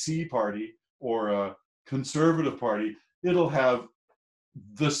BC party or a Conservative Party, it'll have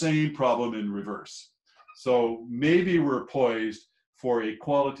the same problem in reverse. So maybe we're poised for a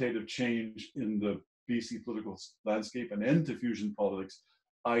qualitative change in the BC political landscape, an end to fusion politics.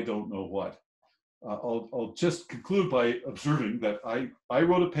 I don't know what. I'll just conclude by observing that I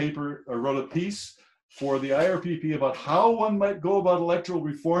wrote a piece for the IRPP about how one might go about electoral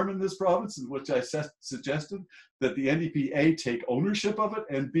reform in this province, in which I suggested that the NDP A, take ownership of it,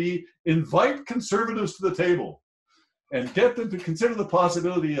 and B, invite Conservatives to the table and get them to consider the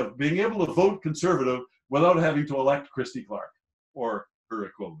possibility of being able to vote Conservative without having to elect Christy Clark or her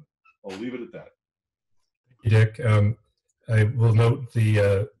equivalent. I'll leave it at that. Thank you, Dick. I will note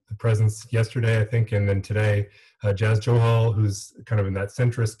the presence yesterday, I think, and then today, Jazz Johal, who's kind of in that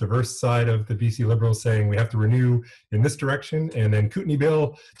centrist, diverse side of the BC Liberals, saying we have to renew in this direction. And then Kootenay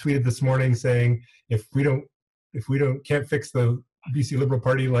Bill tweeted this morning saying, if we can't fix the BC Liberal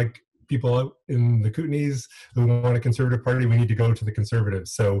Party like people out in the Kootenays who want a Conservative Party, we need to go to the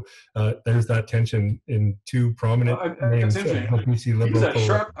Conservatives. So there's that tension in two prominent names of the BC Liberal. He's a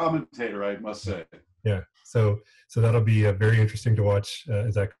sharp commentator, I must say. Yeah, so that'll be very interesting to watch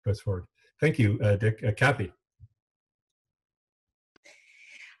as that goes forward. Thank you, Dick. Kathy.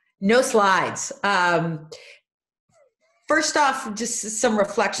 No slides. First off, just some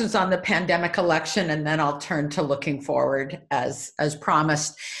reflections on the pandemic election, and then I'll turn to looking forward as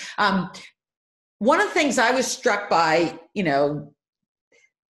promised. One of the things I was struck by,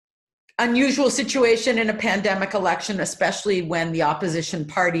 unusual situation in a pandemic election, especially when the opposition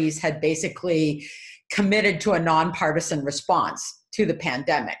parties had basically committed to a nonpartisan response to the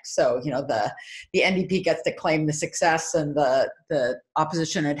pandemic. So, the NDP gets to claim the success, and the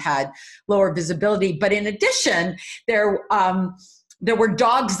opposition had lower visibility. But in addition, there were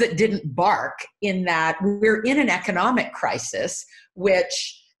dogs that didn't bark, in that we're in an economic crisis,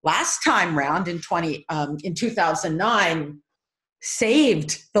 which last time round in 2009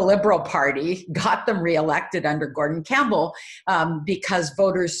 saved the Liberal Party, got them reelected under Gordon Campbell, because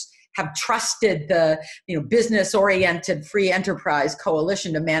voters have trusted the business-oriented free enterprise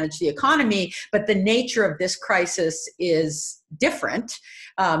coalition to manage the economy, but the nature of this crisis is different,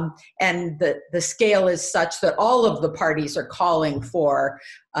 and the scale is such that all of the parties are calling for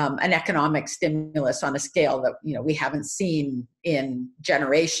an economic stimulus on a scale that we haven't seen in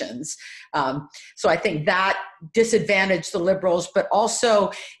generations. So I think that disadvantaged the Liberals, but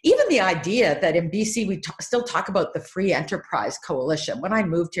also even the idea that in BC we still talk about the free enterprise coalition. When I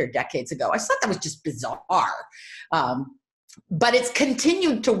moved here decades ago, I thought that was just bizarre. But it's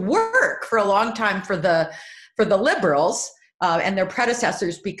continued to work for a long time for the Liberals and their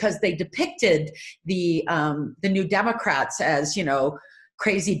predecessors, because they depicted the New Democrats as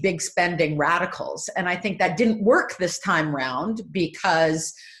crazy big spending radicals. And I think that didn't work this time round,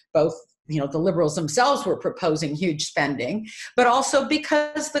 because both the Liberals themselves were proposing huge spending, but also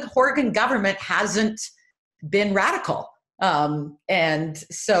because the Horgan government hasn't been radical. And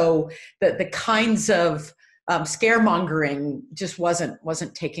so the kinds of scaremongering just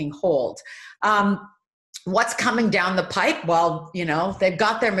wasn't taking hold. What's coming down the pipe? Well, they've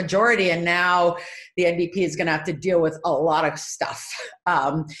got their majority, and now the NDP is going to have to deal with a lot of stuff.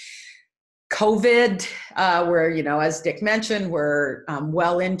 COVID, where, as Dick mentioned, we're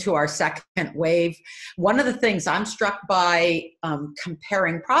well into our second wave. One of the things I'm struck by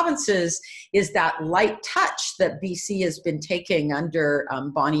comparing provinces is that light touch that BC has been taking under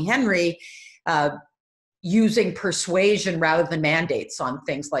Bonnie Henry, using persuasion rather than mandates on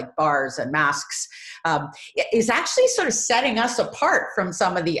things like bars and masks, is actually sort of setting us apart from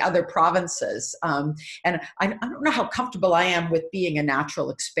some of the other provinces. And I don't know how comfortable I am with being a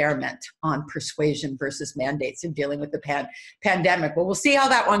natural experiment on persuasion versus mandates in dealing with the pandemic. But we'll see how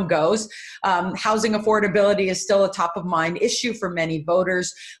that one goes. Housing affordability is still a top of mind issue for many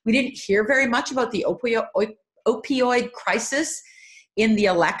voters. We didn't hear very much about the opioid crisis in the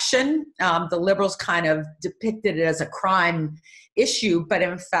election. The Liberals kind of depicted it as a crime issue, but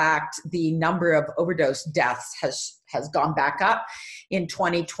in fact, the number of overdose deaths has gone back up. In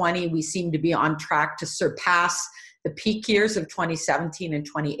 2020, we seem to be on track to surpass the peak years of 2017 and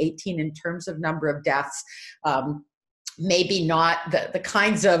 2018 in terms of number of deaths. Maybe not the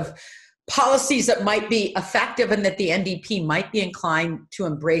kinds of policies that might be effective and that the NDP might be inclined to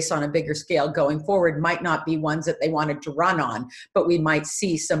embrace on a bigger scale going forward might not be ones that they wanted to run on, but we might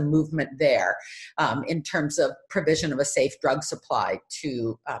see some movement there in terms of provision of a safe drug supply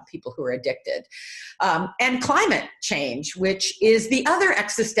to people who are addicted. And climate change, which is the other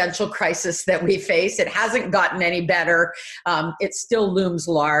existential crisis that we face. It hasn't gotten any better. It still looms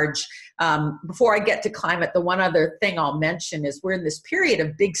large. Before I get to climate, the one other thing I'll mention is we're in this period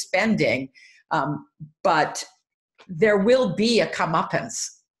of big spending, but there will be a comeuppance,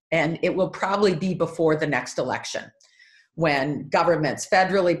 and it will probably be before the next election, when governments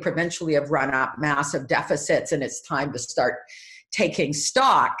federally, provincially have run up massive deficits, and it's time to start taking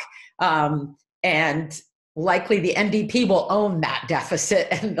stock. And likely the NDP will own that deficit,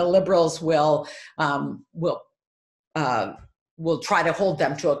 and the Liberals will try to hold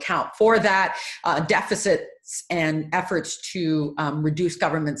them to account for that. Deficits and efforts to reduce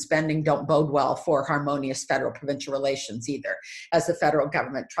government spending don't bode well for harmonious federal-provincial relations either, as the federal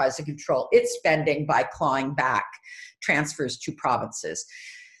government tries to control its spending by clawing back transfers to provinces.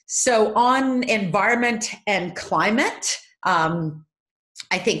 So on environment and climate,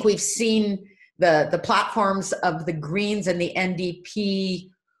 I think we've seen the platforms of the Greens and the NDP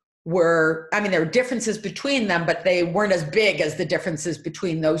there were differences between them, but they weren't as big as the differences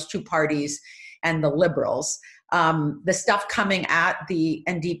between those two parties and the Liberals. The stuff coming at the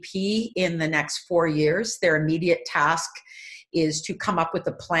NDP in the next 4 years, their immediate task is to come up with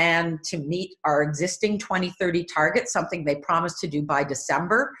a plan to meet our existing 2030 targets, something they promised to do by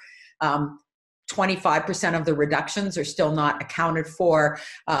December. 25% of the reductions are still not accounted for.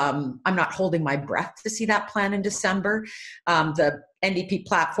 I'm not holding my breath to see that plan in December. The NDP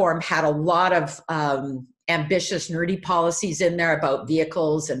platform had a lot of ambitious, nerdy policies in there about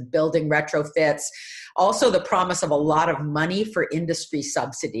vehicles and building retrofits. Also, the promise of a lot of money for industry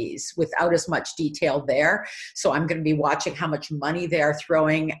subsidies without as much detail there. So I'm going to be watching how much money they're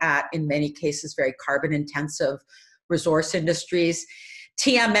throwing at, in many cases, very carbon-intensive resource industries.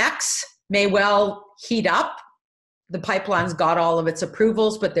 TMX may well heat up. The pipeline's got all of its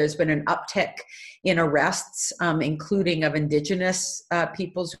approvals, but there's been an uptick in arrests, including of Indigenous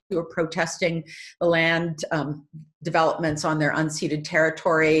peoples who are protesting the land developments on their unceded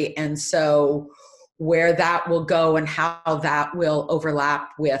territory. And so where that will go and how that will overlap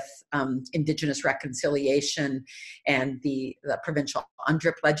with Indigenous reconciliation and the provincial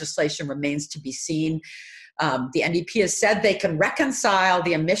UNDRIP legislation remains to be seen. The NDP has said they can reconcile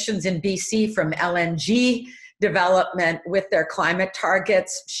the emissions in BC from LNG development with their climate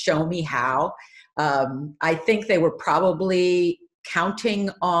targets. Show me how. I think they were probably counting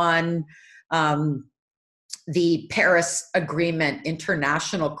on the Paris Agreement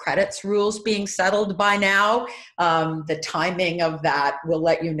international credits rules being settled by now. The timing of that, we'll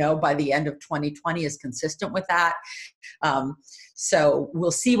let you know by the end of 2020, is consistent with that. So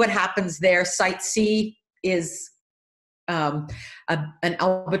we'll see what happens there. Site C is an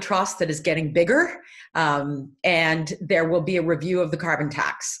albatross that is getting bigger, and there will be a review of the carbon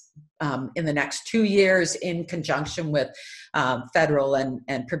tax in the next 2 years in conjunction with federal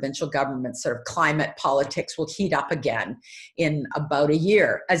and provincial governments. Sort of climate politics will heat up again in about a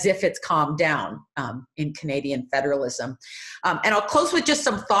year, as if it's calmed down in Canadian federalism. And I'll close with just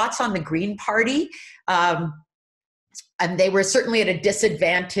some thoughts on the Green Party. And they were certainly at a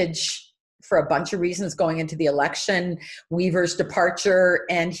disadvantage for a bunch of reasons going into the election. Weaver's departure,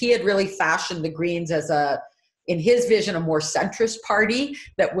 and he had really fashioned the Greens as in his vision, a more centrist party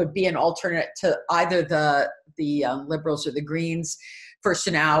that would be an alternate to either the Liberals or the Greens.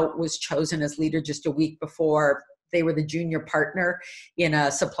 First-Now was chosen as leader just a week before. They were the junior partner in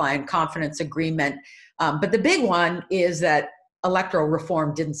a supply and confidence agreement. But the big one is that electoral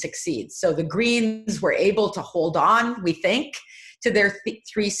reform didn't succeed. So the Greens were able to hold on, we think, to their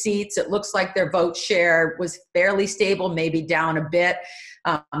 3 seats. It looks like their vote share was fairly stable, maybe down a bit.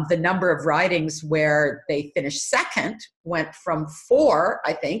 The number of ridings where they finished second went from 4,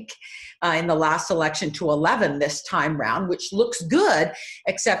 I think, in the last election to 11 this time round, which looks good,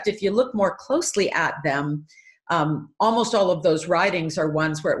 except if you look more closely at them, almost all of those ridings are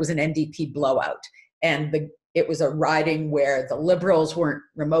ones where it was an NDP blowout. And it was a riding where the Liberals weren't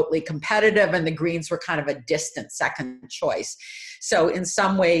remotely competitive and the Greens were kind of a distant second choice. So in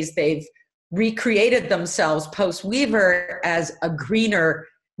some ways, they've recreated themselves post-Weaver as a greener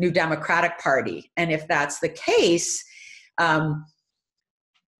New Democratic Party. And if that's the case,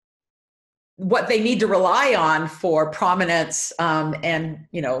 what they need to rely on for prominence and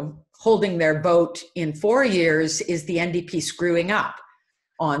holding their vote in 4 years is the NDP screwing up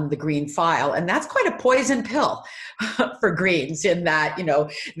on the Green file. And that's quite a poison pill for Greens, in that,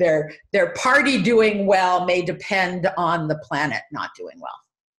 their party doing well may depend on the planet not doing well.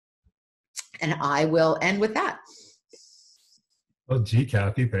 And I will end with that. Well, gee,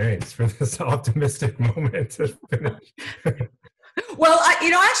 Kathy, thanks for this optimistic moment to finish. Well, I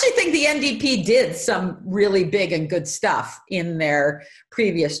actually think the NDP did some really big and good stuff in their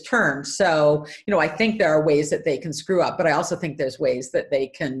previous term. So, I think there are ways that they can screw up, but I also think there's ways that they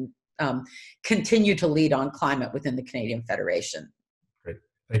can continue to lead on climate within the Canadian Federation. Great.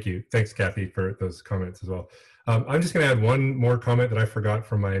 Thank you. Thanks, Kathy, for those comments as well. I'm just going to add one more comment that I forgot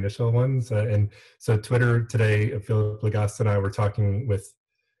from my initial ones. And so Twitter today, Philip Legasse and I were talking with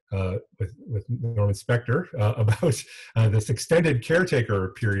Norman Spector about this extended caretaker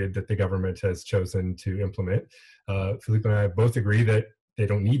period that the government has chosen to implement. Philippe and I both agree that they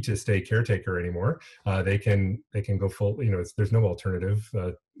don't need to stay caretaker anymore. They can go full. There's no alternative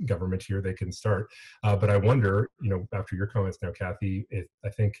government here. They can start. But I wonder, after your comments now, Kathy, I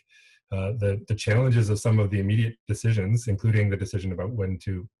think the challenges of some of the immediate decisions, including the decision about when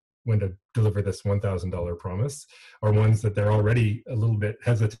to deliver this $1,000 promise, are ones that they're already a little bit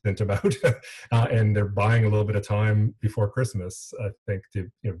hesitant about, and they're buying a little bit of time before Christmas, I think, to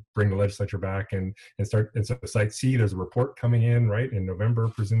bring the legislature back and start. And so Site C, there's a report coming in, right, in November,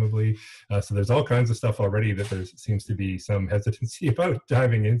 presumably. So there's all kinds of stuff already that there seems to be some hesitancy about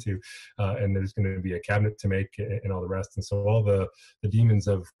diving into, and there's going to be a cabinet to make and all the rest. And so all the demons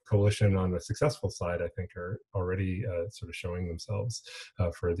of coalition on the successful side, I think, are already sort of showing themselves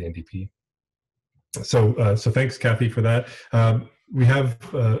for the NDP. So thanks, Kathy, for that. We have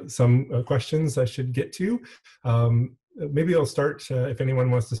some questions I should get to. Maybe I'll start if anyone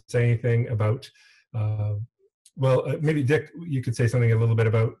wants to say anything about, maybe Dick, you could say something a little bit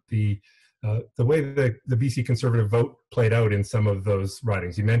about the way the BC Conservative vote played out in some of those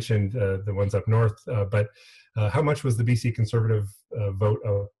ridings. You mentioned the ones up north, but how much was the BC Conservative vote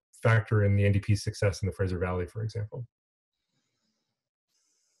a factor in the NDP's success in the Fraser Valley, for example?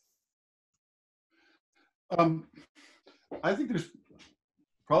 I think there's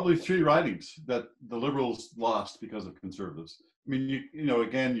probably 3 ridings that the Liberals lost because of Conservatives. I mean,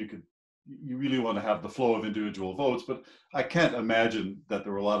 you really want to have the flow of individual votes, but I can't imagine that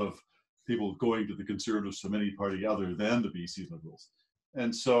there were a lot of people going to the Conservatives from any party other than the BC Liberals.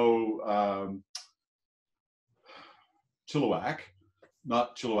 And so Chilliwack,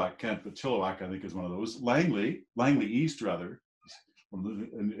 not Chilliwack-Kent, but Chilliwack, I think, is one of those. Langley East, rather.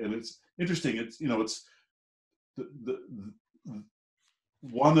 And it's interesting. It's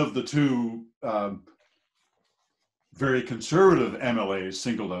one of the two very conservative MLAs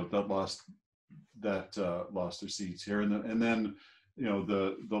singled out that lost their seats here, and then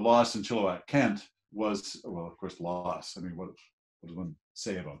the loss in Chilliwack-Kent was, well, of course, loss. I mean, what does one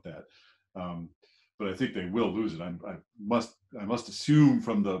say about that? But I think they will lose it. I must assume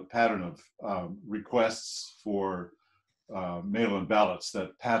from the pattern of requests for mail-in ballots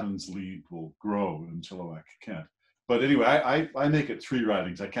that Patton's lead will grow in Chilliwack-Kent. But anyway, I make it 3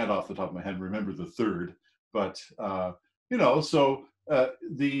 ridings. I can't off the top of my head remember the third. But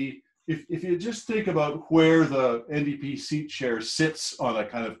if you just think about where the NDP seat share sits on a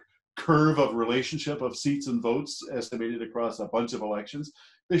kind of curve of relationship of seats and votes estimated across a bunch of elections,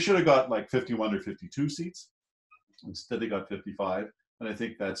 they should have got like 51 or 52 seats. Instead, they got 55, and I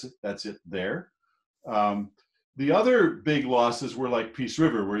think that's it there. The other big losses were like Peace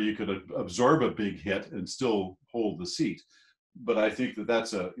River, where you could absorb a big hit and still hold the seat. But I think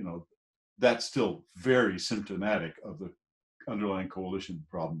that's still very symptomatic of the underlying coalition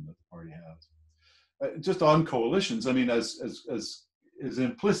problem that the party has. Just on coalitions, I mean, as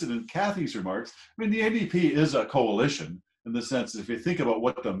implicit in Kathy's remarks, I mean, the NDP is a coalition in the sense that if you think about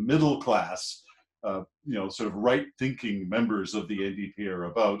what the middle class, sort of right-thinking members of the NDP are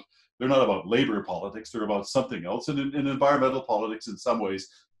about, they're not about labor politics, they're about something else. And in environmental politics, in some ways,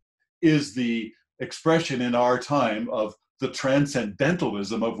 is the expression in our time of the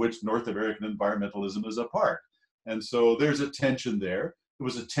transcendentalism of which North American environmentalism is a part. And so there's a tension there. There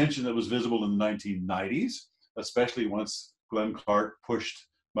was a tension that was visible in the 1990s, especially once Glenn Clark pushed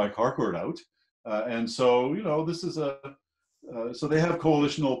Mike Harcourt out. And so, this is so they have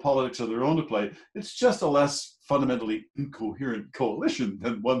coalitional politics of their own to play. It's just a less fundamentally incoherent coalition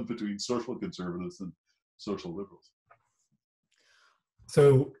than one between social conservatives and social liberals.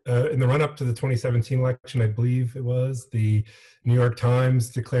 So in the run-up to the 2017 election, I believe it was, the New York Times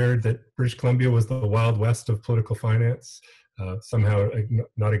declared that British Columbia was the Wild West of political finance, somehow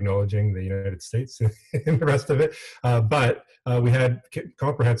not acknowledging the United States and the rest of it. But we had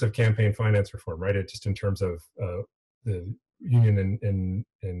comprehensive campaign finance reform, right? Just in terms of the union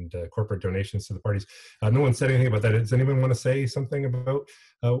and corporate donations to the parties. No one said anything about that. Does anyone want to say something about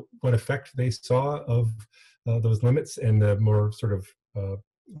what effect they saw of those limits and the more sort of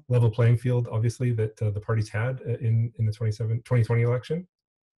level playing field, obviously, that the parties had in the 2020 election?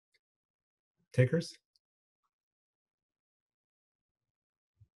 Takers?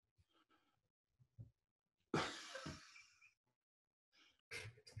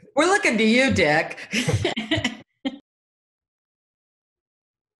 We're looking to you, Dick.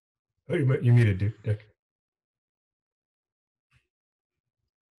 Oh, you're muted, Dick.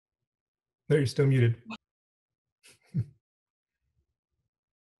 No, you're still muted.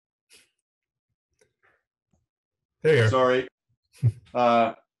 There you are. Sorry.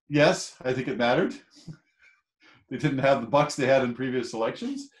 Yes, I think it mattered. They didn't have the bucks they had in previous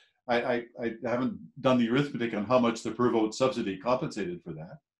elections. I haven't done the arithmetic on how much the per vote subsidy compensated for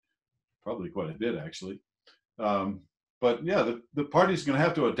that. Probably quite a bit, actually. But yeah, the party's going to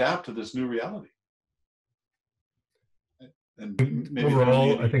have to adapt to this new reality. And maybe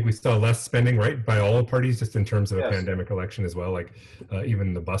overall, I think we saw less spending, right, by all parties, just in terms of a pandemic election as well. Like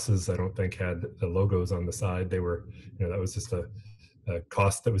even the buses, I don't think had the logos on the side. They were, that was just a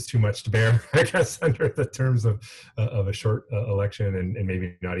cost that was too much to bear, I guess, under the terms of a short election, and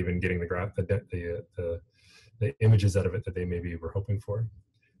maybe not even getting the images out of it that they maybe were hoping for.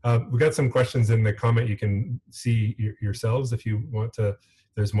 We got some questions in the comment. You can see yourselves if you want to.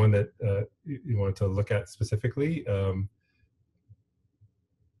 There's one that you want to look at specifically.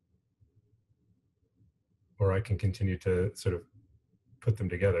 Or I can continue to sort of put them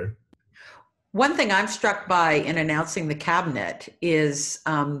together. One thing I'm struck by in announcing the cabinet is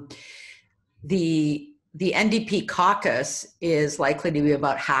the NDP caucus is likely to be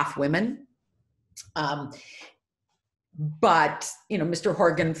about half women. But, Mr.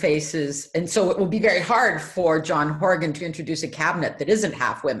 Horgan faces, and so it will be very hard for John Horgan to introduce a cabinet that isn't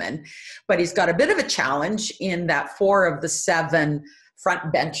half women, but he's got a bit of a challenge in that 4 of the 7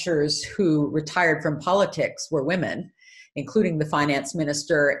 front benchers who retired from politics were women, including the finance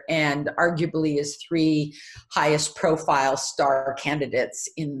minister, and arguably his 3 highest profile star candidates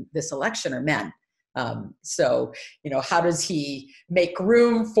in this election are men. So, how does he make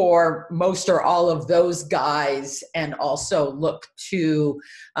room for most or all of those guys and also look to,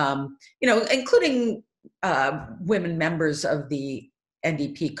 including women members of the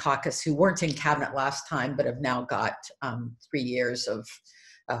NDP caucus who weren't in cabinet last time, but have now got 3 years of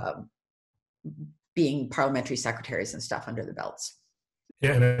being parliamentary secretaries and stuff under the belts.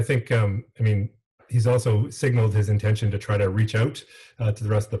 Yeah, and I think, he's also signaled his intention to try to reach out to the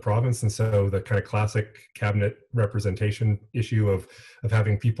rest of the province. And so the kind of classic cabinet representation issue of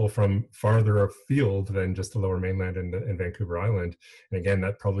having people from farther afield than just the Lower Mainland and Vancouver Island. And again,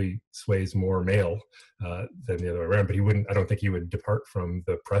 that probably sways more male than the other way around. But I don't think he would depart from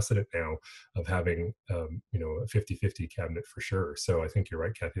the precedent now of having, a 50-50 cabinet for sure. So I think you're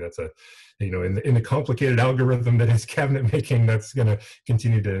right, Kathy. That's in the complicated algorithm that is cabinet making, that's going to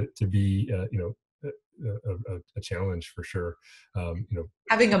continue to be, a challenge for sure.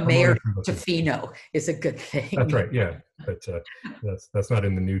 Having a mayor Tofino is a good thing. That's right. Yeah, but that's not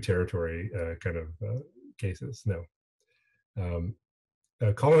in the new territory kind of cases. No.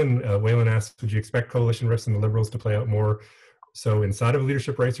 Colin Whalen asks, would you expect coalition rifts in the Liberals to play out more so inside of a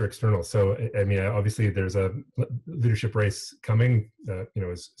leadership race or external? So I mean, obviously there's a leadership race coming,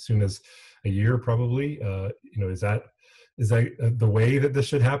 as soon as a year probably. Is that the way that this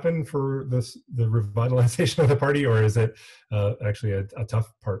should happen for the revitalization of the party, or is it actually a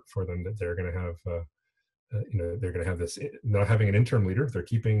tough part for them that they're going to have, they're going to have this, not having an interim leader, they're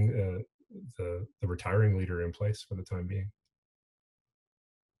keeping the retiring leader in place for the time being?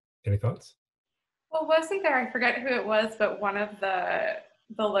 Any thoughts? Well, wasn't there, I forget who it was, but one of the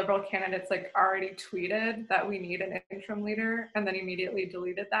Liberal candidates already tweeted that we need an interim leader and then immediately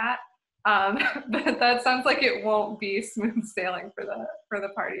deleted that. But that sounds like it won't be smooth sailing for the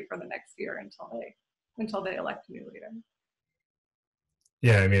party for the next year until they elect a new leader.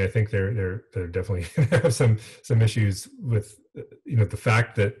 Yeah, I mean, I think they're definitely have some issues with the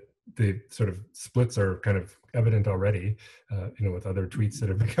fact that the sort of splits are kind of evident already, with other tweets that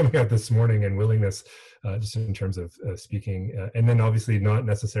have been coming out this morning and willingness just in terms of speaking. And then obviously not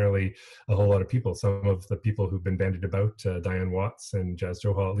necessarily a whole lot of people. Some of the people who've been bandied about, Diane Watts and Jazz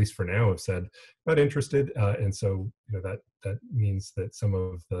Johal, at least for now, have said not interested. And so that means that some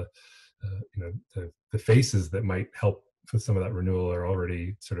of the faces that might help with some of that renewal are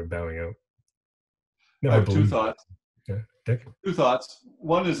already sort of bowing out. I have two thoughts. Yeah, Dick? Two thoughts.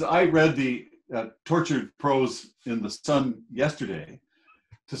 One is I read the tortured prose in The Sun yesterday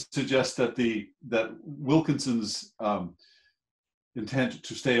to suggest that Wilkinson's intent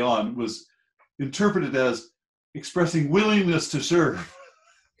to stay on was interpreted as expressing willingness to serve,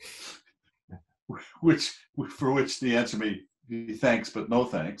 for which the answer may be thanks but no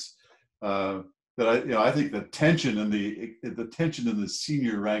thanks. I think the tension in the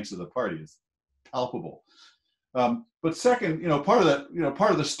senior ranks of the party is palpable. But second, part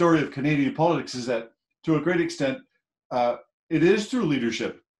of the story of Canadian politics is that, to a great extent, it is through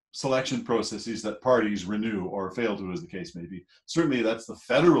leadership selection processes that parties renew or fail to, as the case may be. Certainly, that's the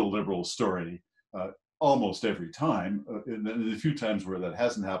federal Liberal story almost every time. In the few times where that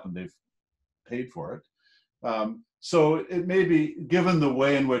hasn't happened, they've paid for it. So it may be, given the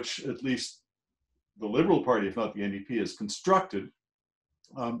way in which at least the Liberal Party, if not the NDP, is constructed,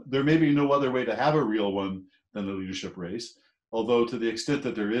 there may be no other way to have a real one than the leadership race. Although, to the extent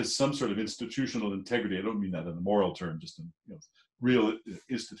that there is some sort of institutional integrity, I don't mean that in a moral term, just in real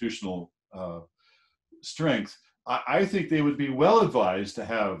institutional strength, I think they would be well advised to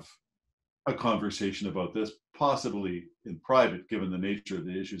have a conversation about this, possibly in private, given the nature of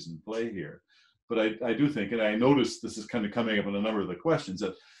the issues in play here. But I do think, and I noticed this is kind of coming up in a number of the questions,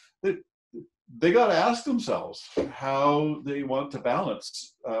 that they got to ask themselves how they want to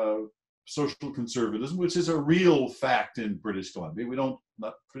balance social conservatism, which is a real fact in British Columbia.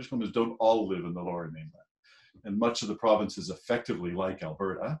 British Columbians don't all live in the Lower Mainland, and much of the province is effectively like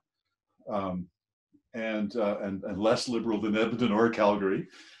Alberta, and less liberal than Edmonton or Calgary.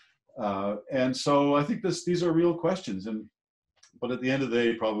 And so I think these are real questions, but at the end of the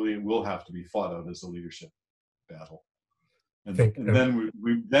day, probably it will have to be fought out as a leadership battle. And then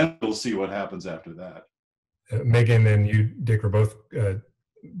we'll see what happens after that. Megan and you, Dick, were both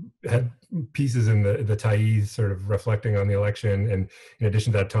had pieces in the Taïs sort of reflecting on the election. And in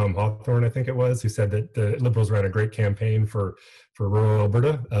addition to that, Tom Hawthorne, I think it was, who said that the Liberals ran a great campaign for rural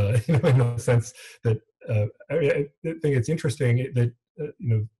Alberta, in the sense that I think it's interesting that,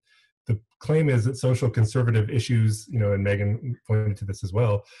 the claim is that social conservative issues, and Megan pointed to this as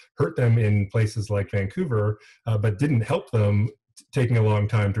well, hurt them in places like Vancouver, but didn't help them taking a long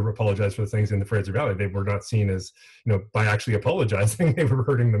time to apologize for the things in the Fraser Valley. They were not seen as, by actually apologizing, they were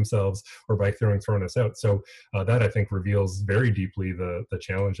hurting themselves, or by throwing us out. So that, I think, reveals very deeply the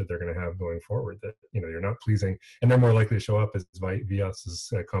challenge that they're going to have going forward, that, you're not pleasing, and they're more likely to show up, as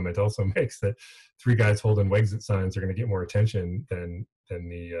Vias's comment also makes, that three guys holding Wexit signs are going to get more attention than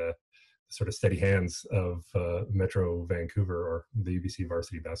the sort of steady hands of Metro Vancouver or the UBC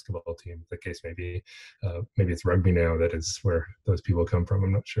varsity basketball team. The case may be, maybe it's rugby now that is where those people come from.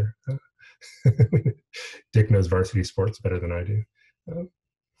 I'm not sure. Dick knows varsity sports better than I do.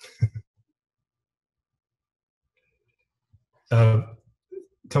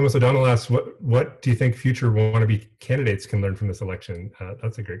 Thomas O'Donnell asks, what do you think future wannabe candidates can learn from this election?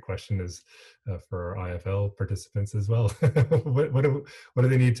 That's a great question for our IFL participants as well. what do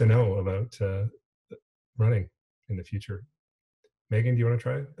they need to know about running in the future? Megan, do you want to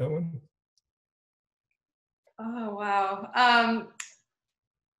try that one? Oh, wow.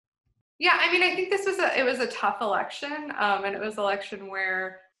 Yeah, I mean, I think it was a tough election, and it was an election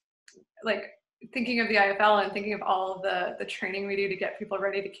where, like, thinking of the IFL and thinking of all of the training we do to get people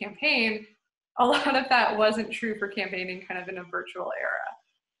ready to campaign, a lot of that wasn't true for campaigning kind of in a virtual era.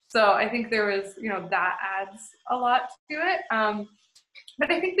 So I think there was, that adds a lot to it.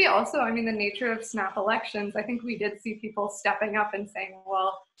 But I think we also, I mean, the nature of snap elections, I think we did see people stepping up and saying,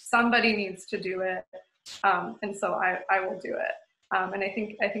 well, somebody needs to do it, and so I will do it. And I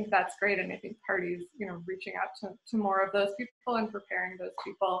think that's great, and I think parties, reaching out to more of those people and preparing those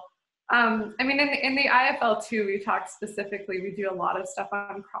people. I mean, in the IFL too, we talked specifically, we do a lot of stuff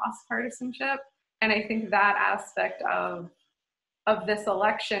on cross-partisanship, and I think that aspect of this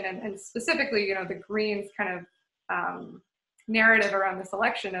election, and specifically, the Greens kind of narrative around this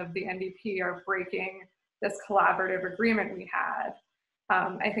election of the NDP are breaking this collaborative agreement we had.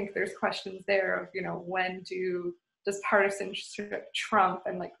 I think there's questions there of, when does partisanship trump,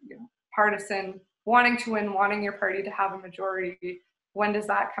 and partisan wanting to win, wanting your party to have a majority, when does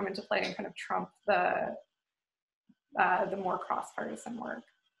that come into play and kind of trump the more cross-partisan work?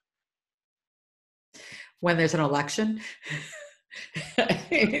 When there's an election.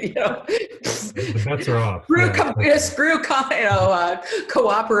 The bets are off. Screw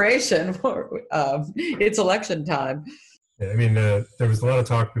cooperation. It's election time. Yeah, I mean, there was a lot of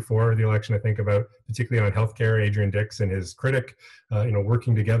talk before the election, I think, about particularly on healthcare. Adrian Dix and his critic,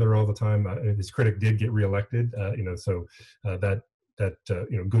 working together all the time. His critic did get reelected, so that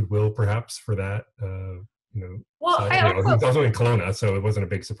goodwill perhaps for that. Well, it was also in Kelowna, so it wasn't a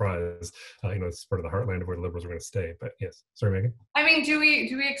big surprise. It's part of the heartland of where the Liberals are going to stay. But yes, sorry, Megan. I mean, do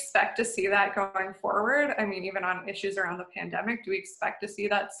we expect to see that going forward? I mean, even on issues around the pandemic, do we expect to see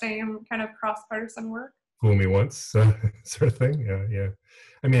that same kind of cross-partisan work? Fool me once, sort of thing. Yeah.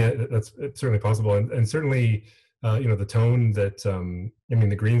 I mean, it's certainly possible, and certainly, the tone that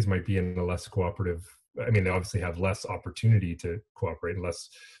the Greens might be in a less cooperative. I mean, they obviously have less opportunity to cooperate and less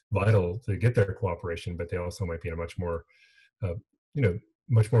vital to get their cooperation, but they also might be in a much more,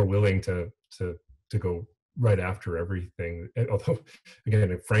 much more willing to go right after everything. Although,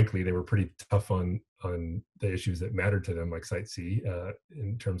 again, frankly, they were pretty tough on the issues that mattered to them, like Site C,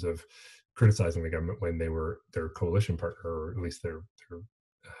 in terms of criticizing the government when they were their coalition partner, or at least their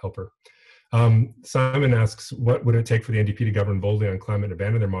helper. Simon asks, what would it take for the NDP to govern boldly on climate and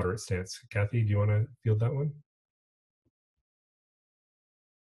abandon their moderate stance? Kathy, do you want to field that one?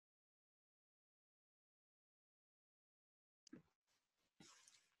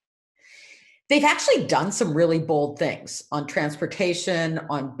 They've actually done some really bold things on transportation,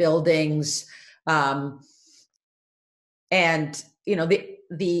 on buildings, and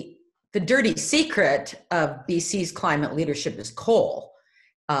the dirty secret of BC's climate leadership is coal.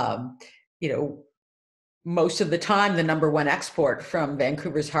 Most of the time, the number one export from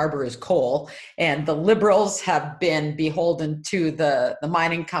Vancouver's harbor is coal, and the Liberals have been beholden to the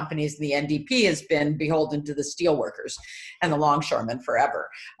mining companies. The NDP has been beholden to the steelworkers and the longshoremen forever.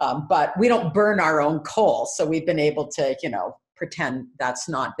 But we don't burn our own coal, so we've been able to, pretend that's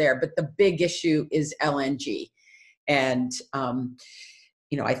not there. But the big issue is LNG, and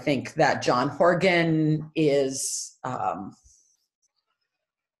I think that John Horgan is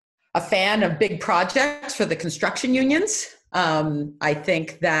a fan of big projects for the construction unions. I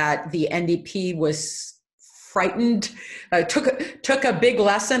think that the NDP was frightened, took a big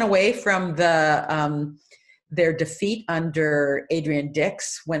lesson away from their defeat under Adrian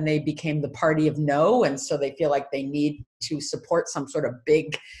Dix when they became the party of no, and so they feel like they need to support some sort of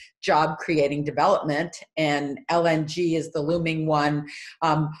big job creating development, and LNG is the looming one.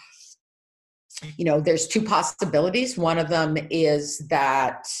 There's two possibilities. One of them is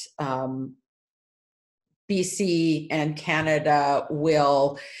that BC and Canada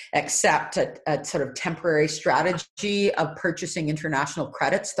will accept a sort of temporary strategy of purchasing international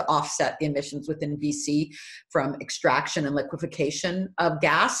credits to offset the emissions within BC from extraction and liquefaction of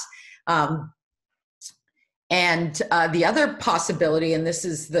gas. And the other possibility, and this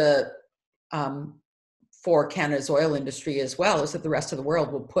is the for Canada's oil industry as well is that the rest of the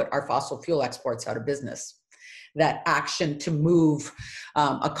world will put our fossil fuel exports out of business. That action to move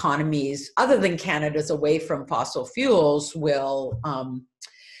economies other than Canada's away from fossil fuels will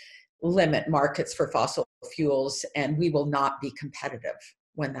limit markets for fossil fuels, and we will not be competitive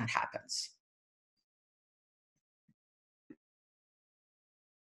when that happens. I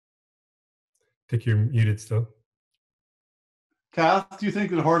think you're muted still. Kath, do you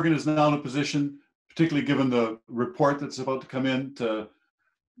think that Horgan is now in a position, particularly given the report that's about to come in, to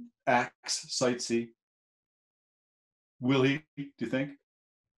axe Site C? Will he, do you think?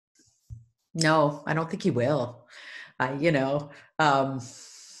 No, I don't think he will. But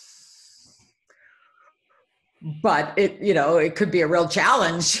it could be a real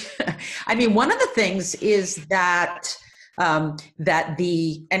challenge. I mean, one of the things is that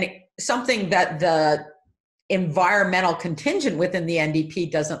something that the environmental contingent within the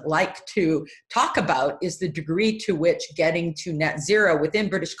NDP doesn't like to talk about is the degree to which getting to net zero within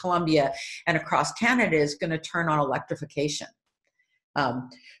British Columbia and across Canada is going to turn on electrification.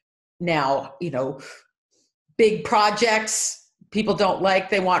 Now, big projects people don't like,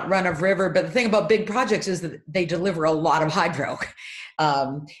 they want run of river, but the thing about big projects is that they deliver a lot of hydro.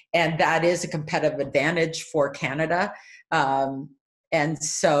 And that is a competitive advantage for Canada. And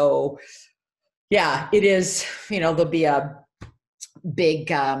so, yeah, it is, there'll be a big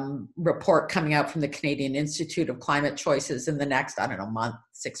report coming out from the Canadian Institute of Climate Choices in the next, month,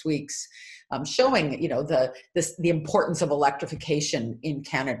 6 weeks, showing, the importance of electrification in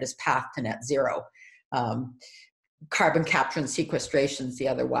Canada's path to net zero. Carbon capture and sequestration is the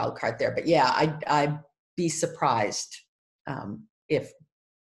other wild card there. But yeah, I'd be surprised if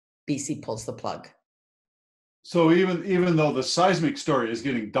BC pulls the plug. So even though the seismic story is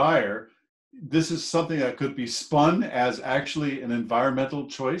getting dire, this is something that could be spun as actually an environmental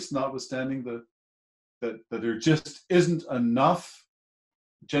choice, notwithstanding that there just isn't enough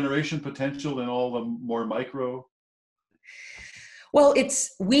generation potential in all the more micro. Well,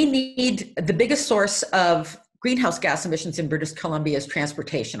 we need the biggest source of greenhouse gas emissions in British Columbia is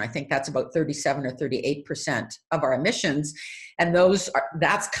transportation. I think that's about 37 or 38% of our emissions. And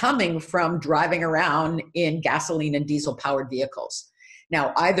that's coming from driving around in gasoline and diesel powered vehicles.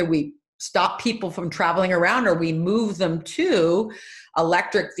 Now, either we stop people from traveling around or we move them to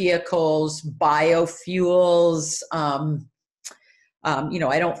electric vehicles, biofuels. I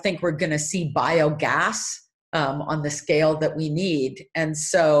don't think we're going to see biogas on the scale that we need. And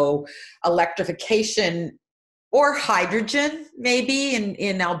so electrification or hydrogen maybe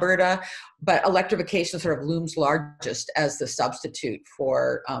in Alberta, but electrification sort of looms largest as the substitute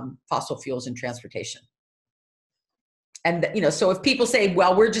for fossil fuels in transportation. And, so if people say,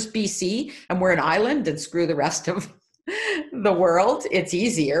 well, we're just BC and we're an island and screw the rest of the world, it's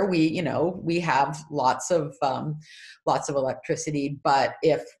easier. We have lots of electricity, but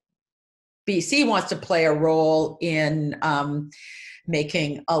if BC wants to play a role in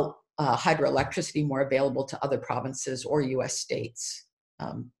making hydroelectricity more available to other provinces or US states,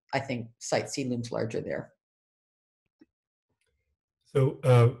 I think Site C looms larger there. So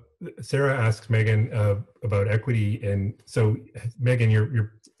Sarah asks Megan about equity, and so Megan,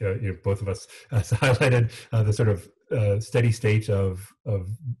 you're both of us highlighted the sort of steady state of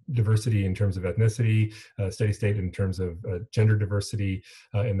diversity in terms of ethnicity, steady state in terms of gender diversity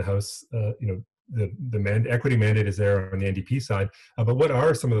in the House. The equity mandate is there on the NDP side, but what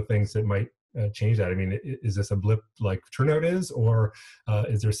are some of the things that might change that? I mean, is this a blip like turnout is, or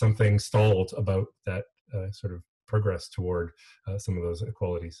is there something stalled about that sort of progress toward some of those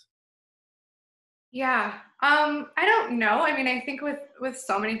equalities? Yeah, I don't know. I mean, I think with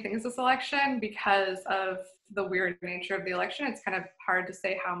so many things this election, because of the weird nature of the election, it's kind of hard to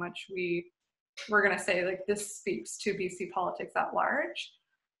say how much we're going to say like this speaks to BC politics at large.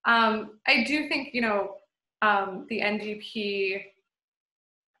 I do think, the NDP,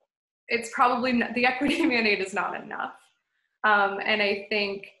 it's probably, the equity mandate is not enough. And I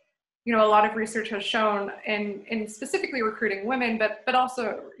think, a lot of research has shown in specifically recruiting women, but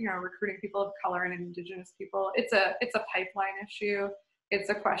also, recruiting people of color and Indigenous people, it's a pipeline issue. It's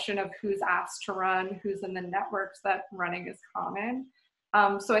a question of who's asked to run, who's in the networks that running is common.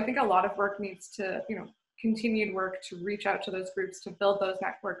 So I think a lot of work needs to, continued work to reach out to those groups, to build those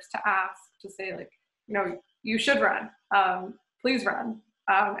networks, to ask, to say like, you should run, please run.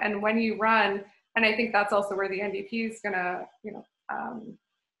 And when you run, and I think that's also where the NDP is gonna,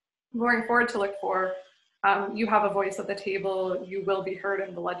 going forward to look for, you have a voice at the table, you will be heard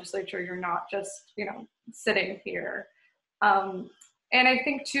in the legislature, you're not just, sitting here. And I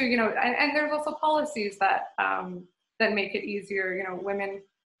think too, and there's also policies that, that make it easier, women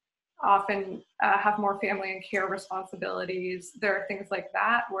often have more family and care responsibilities. There are things like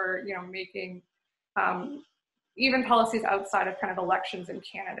that where, you know, making even policies outside of kind of elections and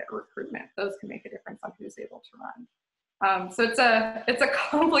candidate recruitment, those can make a difference on who's able to run. So it's a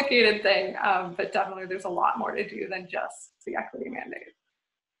complicated thing, but definitely there's a lot more to do than just the equity mandate.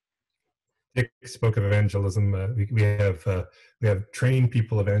 Dick spoke of evangelism. We have trained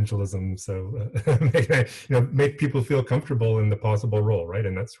people evangelism, so make people feel comfortable in the possible role, right?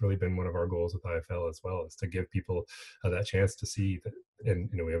 And that's really been one of our goals with IFL as well, is to give people that chance to see that. And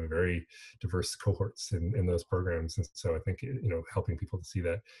we have a very diverse cohorts in those programs, and so I think helping people to see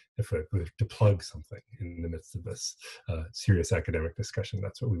that if we were to plug something in the midst of this serious academic discussion,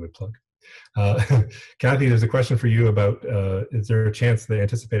 that's what we would plug. Kathy, there's a question for you about, is there a chance the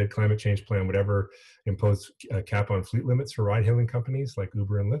anticipated climate change plan would ever impose a cap on fleet limits for ride-hailing companies like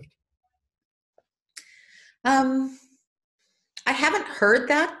Uber and Lyft? I haven't heard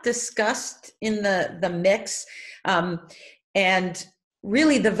that discussed in the mix. And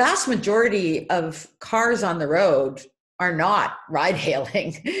really, the vast majority of cars on the road are not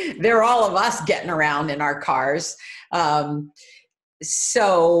ride-hailing. They're all of us getting around in our cars.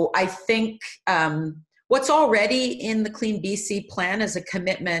 So I think what's already in the Clean BC plan is a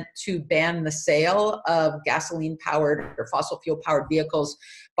commitment to ban the sale of gasoline-powered or fossil fuel-powered vehicles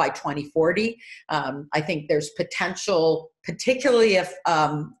by 2040. I think there's potential, particularly if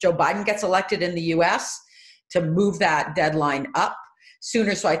Joe Biden gets elected in the US, to move that deadline up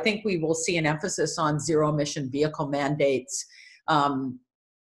sooner. So I think we will see an emphasis on zero-emission vehicle mandates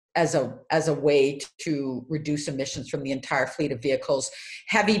as a way to reduce emissions from the entire fleet of vehicles.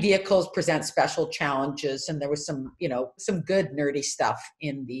 Heavy vehicles present special challenges, and there was some good nerdy stuff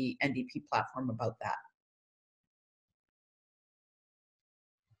in the NDP platform about that.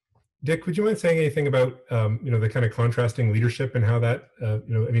 Dick, would you mind saying anything about the kind of contrasting leadership and how that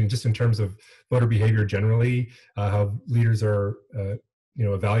just in terms of voter behavior generally, how leaders are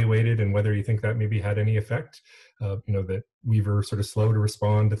evaluated, and whether you think that maybe had any effect? That Weaver sort of slow to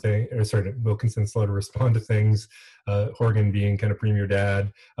respond to things, Wilkinson slow to respond to things, Horgan being kind of premier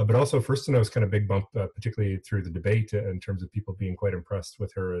dad, but also Firsteno's kind of big bump, particularly through the debate, in terms of people being quite impressed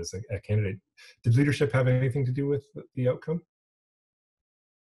with her as a candidate. Did leadership have anything to do with the outcome?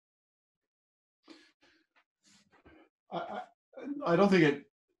 I don't think it,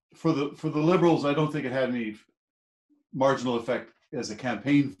 for the Liberals, I don't think it had any marginal effect as a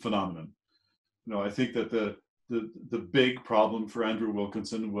campaign phenomenon. I think that the big problem for Andrew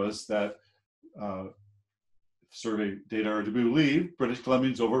Wilkinson was that, survey data are to be believed, British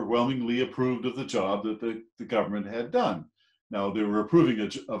Columbians overwhelmingly approved of the job that the government had done. Now, they were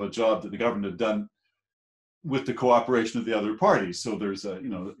approving of a job that the government had done with the cooperation of the other parties. So there's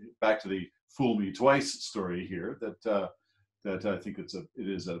back to the fool me twice story here, that I think it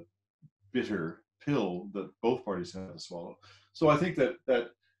is a bitter pill that both parties have to swallow. So I think that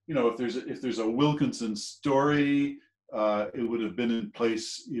if there's a Wilkinson story, it would have been in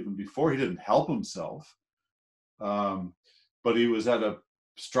place even before. He didn't help himself, but he was at a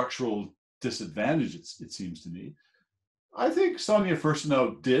structural disadvantage, it seems to me. I think Sonia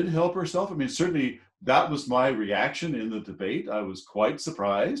Firstenow did help herself. I mean, certainly that was my reaction in the debate. I was quite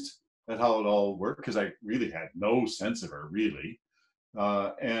surprised at how it all worked, because I really had no sense of her, really.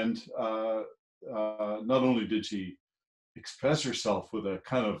 And not only did she express herself with a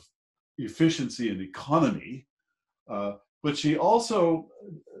kind of efficiency and economy, but she also,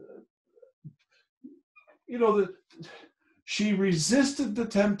 she resisted the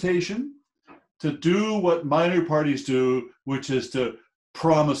temptation to do what minor parties do, which is to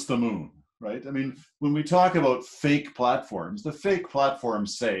promise the moon, right? I mean, when we talk about fake platforms, the fake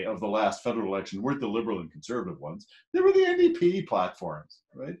platforms, say, of the last federal election weren't the Liberal and Conservative ones. They were the NDP platforms,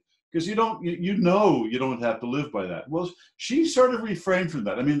 right? Because you don't have to live by that. Well, she sort of refrained from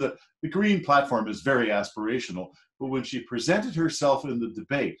that. I mean, the Green platform is very aspirational, but when she presented herself in the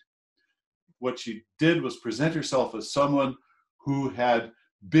debate, what she did was present herself as someone who had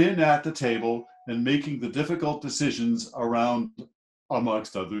been at the table and making the difficult decisions around,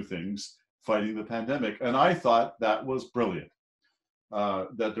 amongst other things, fighting the pandemic. And I thought that was brilliant.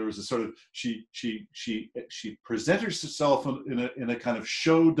 That there was a sort of, she presented herself in a kind of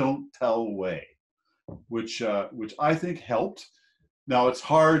show don't tell way, which I think helped. Now, it's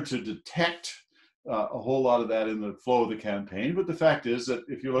hard to detect a whole lot of that in the flow of the campaign, but the fact is that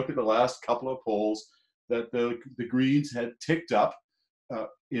if you look at the last couple of polls, that the Greens had ticked up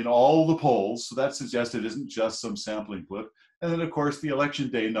in all the polls, so that suggests it isn't just some sampling blip. And then, of course, the election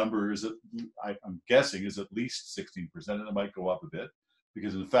day number is, I'm guessing, is at least 16%, and it might go up a bit,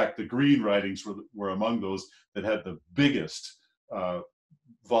 because in fact, the Green ridings were among those that had the biggest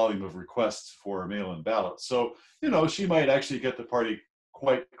volume of requests for mail-in ballots. So, she might actually get the party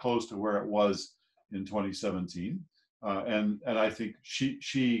quite close to where it was in 2017. And I think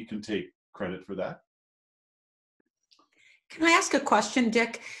she can take credit for that. Can I ask a question,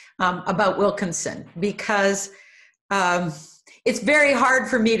 Dick, about Wilkinson? Because it's very hard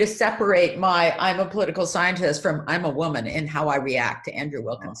for me to separate I'm a political scientist from I'm a woman in how I react to Andrew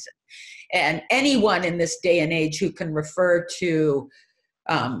Wilkinson. And anyone in this day and age who can refer to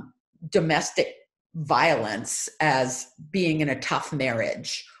domestic violence as being in a tough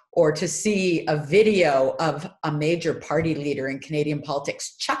marriage, or to see a video of a major party leader in Canadian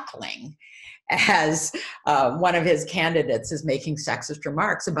politics chuckling as one of his candidates is making sexist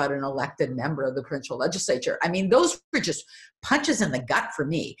remarks about an elected member of the provincial legislature. I mean, those were just punches in the gut for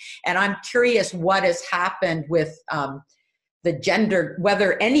me. And I'm curious what has happened with the gender,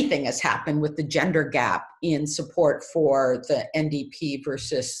 whether anything has happened with the gender gap in support for the NDP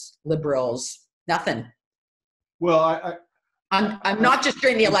versus Liberals. Nothing. Well, I'm not just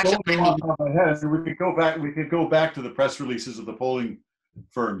during the election. We could go back to the press releases of the polling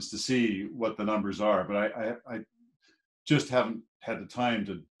firms to see what the numbers are, but I just haven't had the time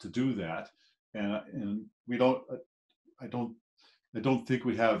to do that, and we don't. I don't think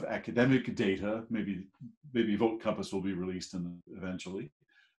we have academic data. Maybe Vote Compass will be released eventually,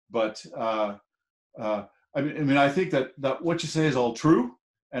 but I think that what you say is all true,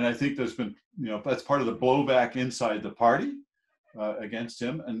 and I think there's been that's part of the blowback inside the party against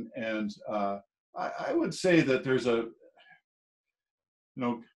him, and I would say that there's a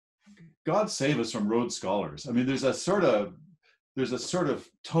God save us from Rhodes Scholars. I mean, there's a sort of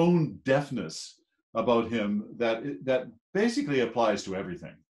tone deafness about him that basically applies to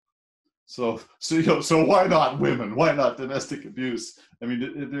everything. So why not women? Why not domestic abuse? I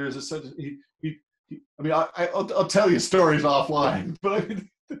mean, there's a such I'll tell you stories offline, but I mean,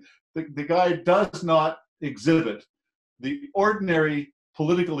 the guy does not exhibit the ordinary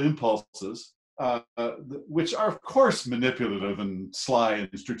political impulses, which are of course manipulative and sly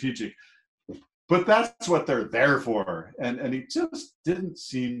and strategic, but that's what they're there for. And he just didn't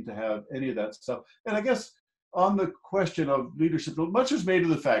seem to have any of that stuff. And I guess on the question of leadership, much was made of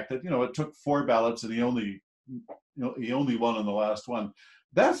the fact that it took 4 ballots and he only won on the last one.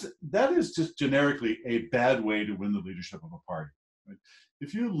 That is just generically a bad way to win the leadership of a party. Right?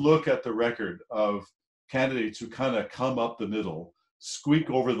 If you look at the record of candidates who kind of come up the middle, squeak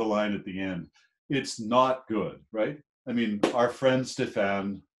over the line at the end, it's not good, right? I mean, our friend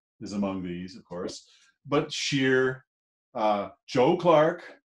Stefan is among these, of course, but Scheer, Joe Clark,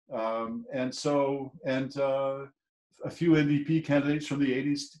 and a few NDP candidates from the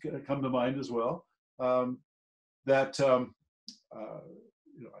 80s come to mind as well. I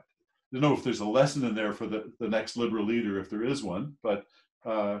don't know if there's a lesson in there for the next Liberal leader, if there is one, but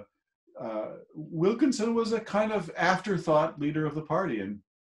Wilkinson was a kind of afterthought leader of the party, and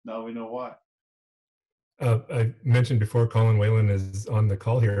now we know why. I mentioned before Colin Whalen is on the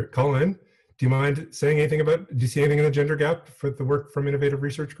call here. Colin, do you mind saying anything do you see anything in the gender gap for the work from Innovative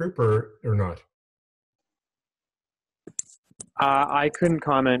Research Group or not? I couldn't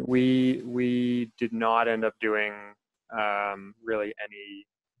comment. We did not end up doing really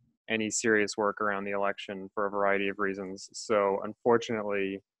any serious work around the election for a variety of reasons. So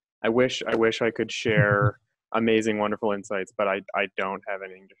unfortunately, I wish I could share amazing, wonderful insights, but I don't have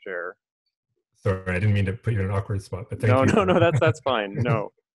anything to share. Sorry, I didn't mean to put you in an awkward spot, but thank you. No, that's fine.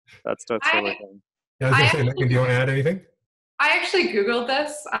 No, that's totally fine. Yeah, I was going to say, Megan, do you want to add anything? I actually Googled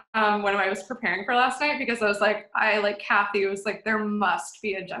this when I was preparing for last night because I was like, Kathy was like, there must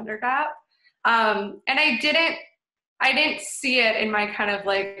be a gender gap. And I didn't see it in my kind of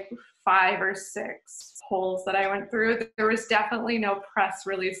 5 or 6 polls that I went through. There was definitely no press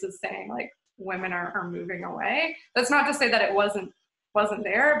releases saying women are moving away. That's not to say that it wasn't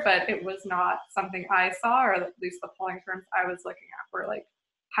there, but it was not something I saw, or at least the polling firms I was looking at were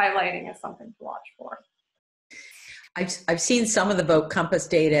highlighting as something to watch for. I've seen some of the Vote Compass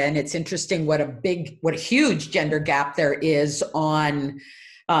data, and it's interesting what a huge gender gap there is on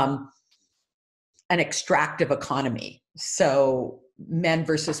an extractive economy. So men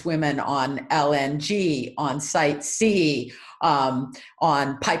versus women on LNG, on Site C, on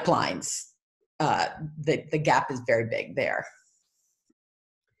pipelines. The gap is very big there.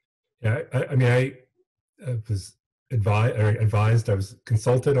 Yeah, I was advised, I was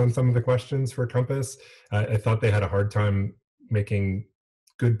consulted on some of the questions for Compass. I thought they had a hard time making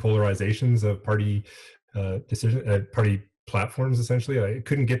good polarizations of party party platforms, essentially. I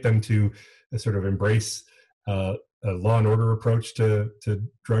couldn't get them to sort of embrace law and order approach to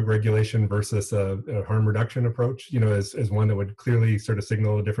drug regulation versus a harm reduction approach, you know, as one that would clearly sort of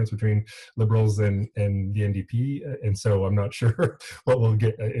signal a difference between liberals and the NDP. And so I'm not sure what we'll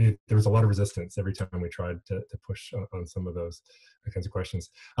get. There was a lot of resistance every time we tried to push on some of those kinds of questions.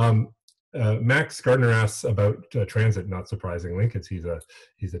 Max Gardner asks about transit, not surprisingly, because he's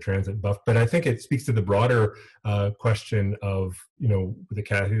a transit buff. But I think it speaks to the broader question of, you know, that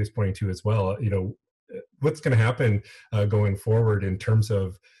Kathy was pointing to as well. You know, what's going to happen going forward in terms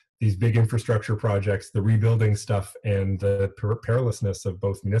of these big infrastructure projects, the rebuilding stuff, and the perilousness of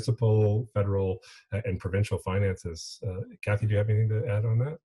both municipal, federal, and provincial finances. Kathy, do you have anything to add on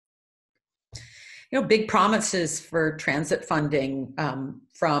that? You know, big promises for transit funding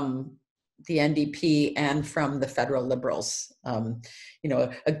from the NDP and from the federal Liberals. You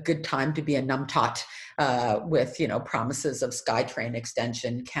know, a good time to be a numbtot with, you know, promises of SkyTrain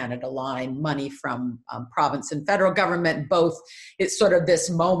extension, Canada Line, money from province and federal government. Both, it's sort of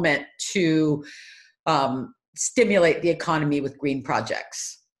this moment to stimulate the economy with green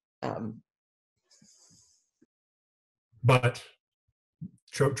projects. But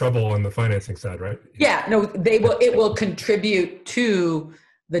trouble on the financing side, right? Yeah, no, it will contribute to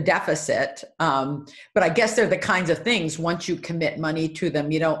the deficit. But I guess they're the kinds of things, once you commit money to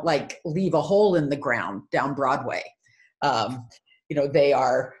them, you don't like leave a hole in the ground down Broadway. You know, they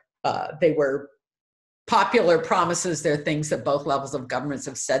were popular promises. They're things that both levels of governments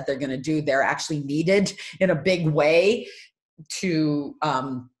have said they're going to do. They're actually needed in a big way to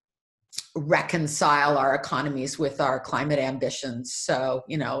reconcile our economies with our climate ambitions. So,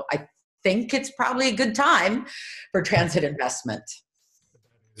 you know, I think it's probably a good time for transit investment.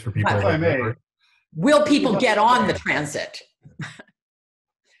 For people, if I may, will people get on the transit?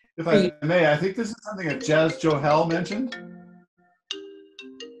 If I may, I think this is something that Jazz Johel mentioned.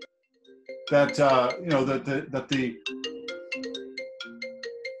 That you know, that the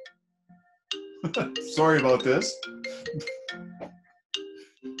sorry about this.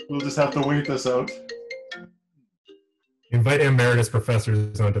 We'll just have to wait this out. Invite Emeritus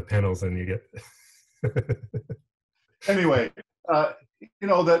professors onto panels and you get... Anyway, you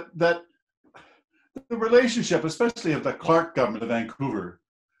know, that the relationship, especially of the Clark government of Vancouver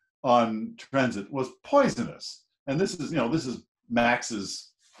on transit, was poisonous. And this is, you know, this is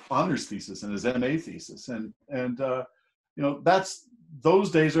Max's honors thesis and his MA thesis. And you know,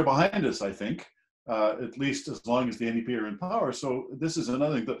 those days are behind us, I think. At least as long as the NDP are in power. So this is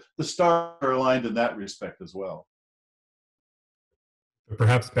another thing. The stars are aligned in that respect as well. But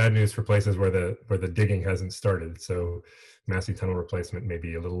perhaps bad news for places where the digging hasn't started. So Massey Tunnel replacement may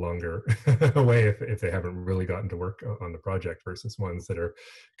be a little longer away if they haven't really gotten to work on the project versus ones that are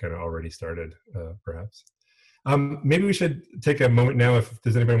kind of already started, perhaps. Maybe we should take a moment now, if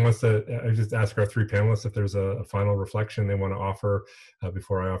there's anybody who wants to just ask our three panelists if there's a final reflection they want to offer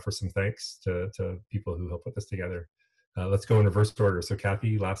before I offer some thanks to people who helped put this together. Let's go in reverse order. So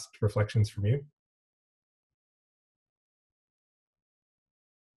Kathy, last reflections from you.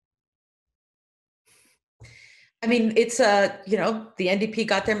 I mean, it's you know, the NDP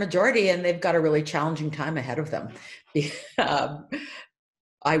got their majority and they've got a really challenging time ahead of them.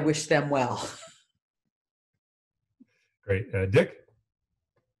 I wish them well. Great. Dick?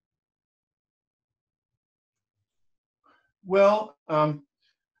 Well, I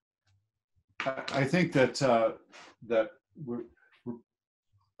think that we're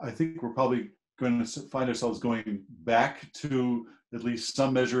probably going to find ourselves going back to at least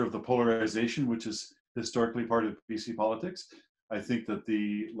some measure of the polarization, which is historically part of BC politics. I think that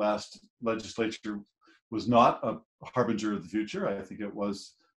the last legislature was not a harbinger of the future. I think it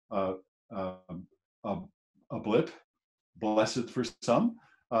was a blip, blessed for some.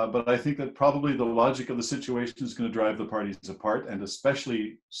 But I think that probably the logic of the situation is going to drive the parties apart, and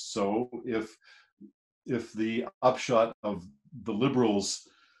especially so if the upshot of the Liberals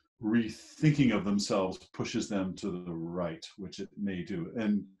rethinking of themselves pushes them to the right, which it may do.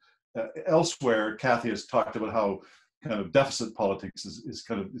 And elsewhere, Kathy has talked about how kind of deficit politics is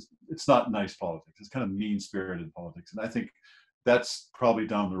kind of, it's not nice politics. It's kind of mean-spirited politics. And I think that's probably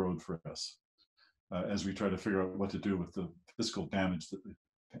down the road for us as we try to figure out what to do with the fiscal damage that the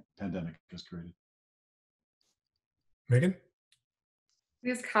pandemic has created. Megan?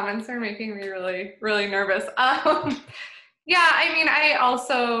 These comments are making me really, really nervous. Yeah, I mean,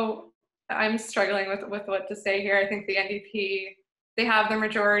 I'm struggling with what to say here. I think the NDP, they have their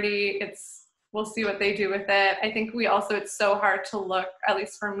majority. We'll see what they do with it. I think it's so hard to look, at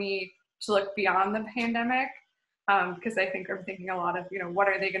least for me, to look beyond the pandemic, because I think I'm thinking a lot of, you know, what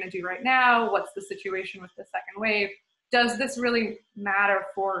are they going to do right now? What's the situation with the second wave? Does this really matter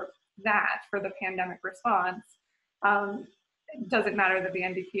for the pandemic response? It doesn't matter that the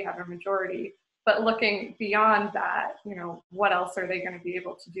NDP have a majority, but looking beyond that, you know, what else are they going to be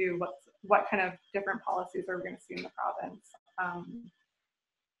able to do? What kind of different policies are we going to see in the province?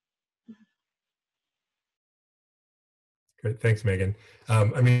 Great, thanks, Megan.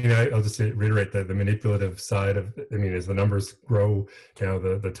 I mean, I'll just reiterate that the manipulative side of, I mean, as the numbers grow now,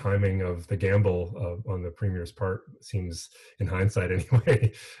 the timing of the gamble on the Premier's part seems, in hindsight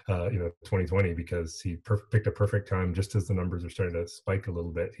anyway, you know, 2020, because he picked a perfect time just as the numbers are starting to spike a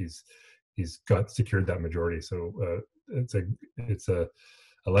little bit. He's secured that majority. So it's a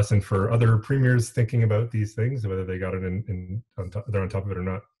lesson for other premiers thinking about these things, whether they got it they're on top of it or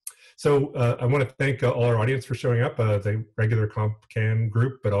not. So I want to thank all our audience for showing up, the regular CompCan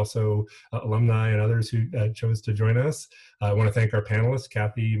group, but also alumni and others who chose to join us. I want to thank our panelists,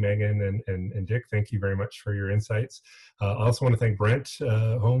 Kathy, Megan, and Dick. Thank you very much for your insights. I also want to thank Brent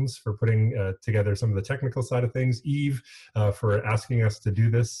Holmes for putting together some of the technical side of things, Eve for asking us to do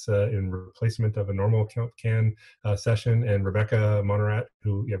this in replacement of a normal CompCan session, and Rebecca Monnerat,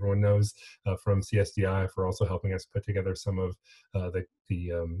 who everyone knows from CSDI, for also helping us put together some of the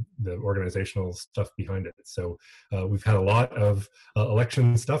organizational stuff behind it. So we've had a lot of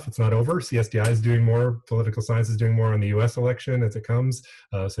election stuff. It's not over. CSDI is doing more. Political science is doing more on the US election as it comes.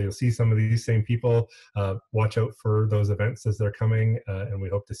 So you'll see some of these same people. Watch out for those events as they're coming, and we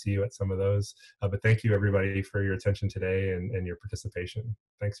hope to see you at some of those. But thank you, everybody, for your attention today and your participation.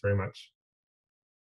 Thanks very much.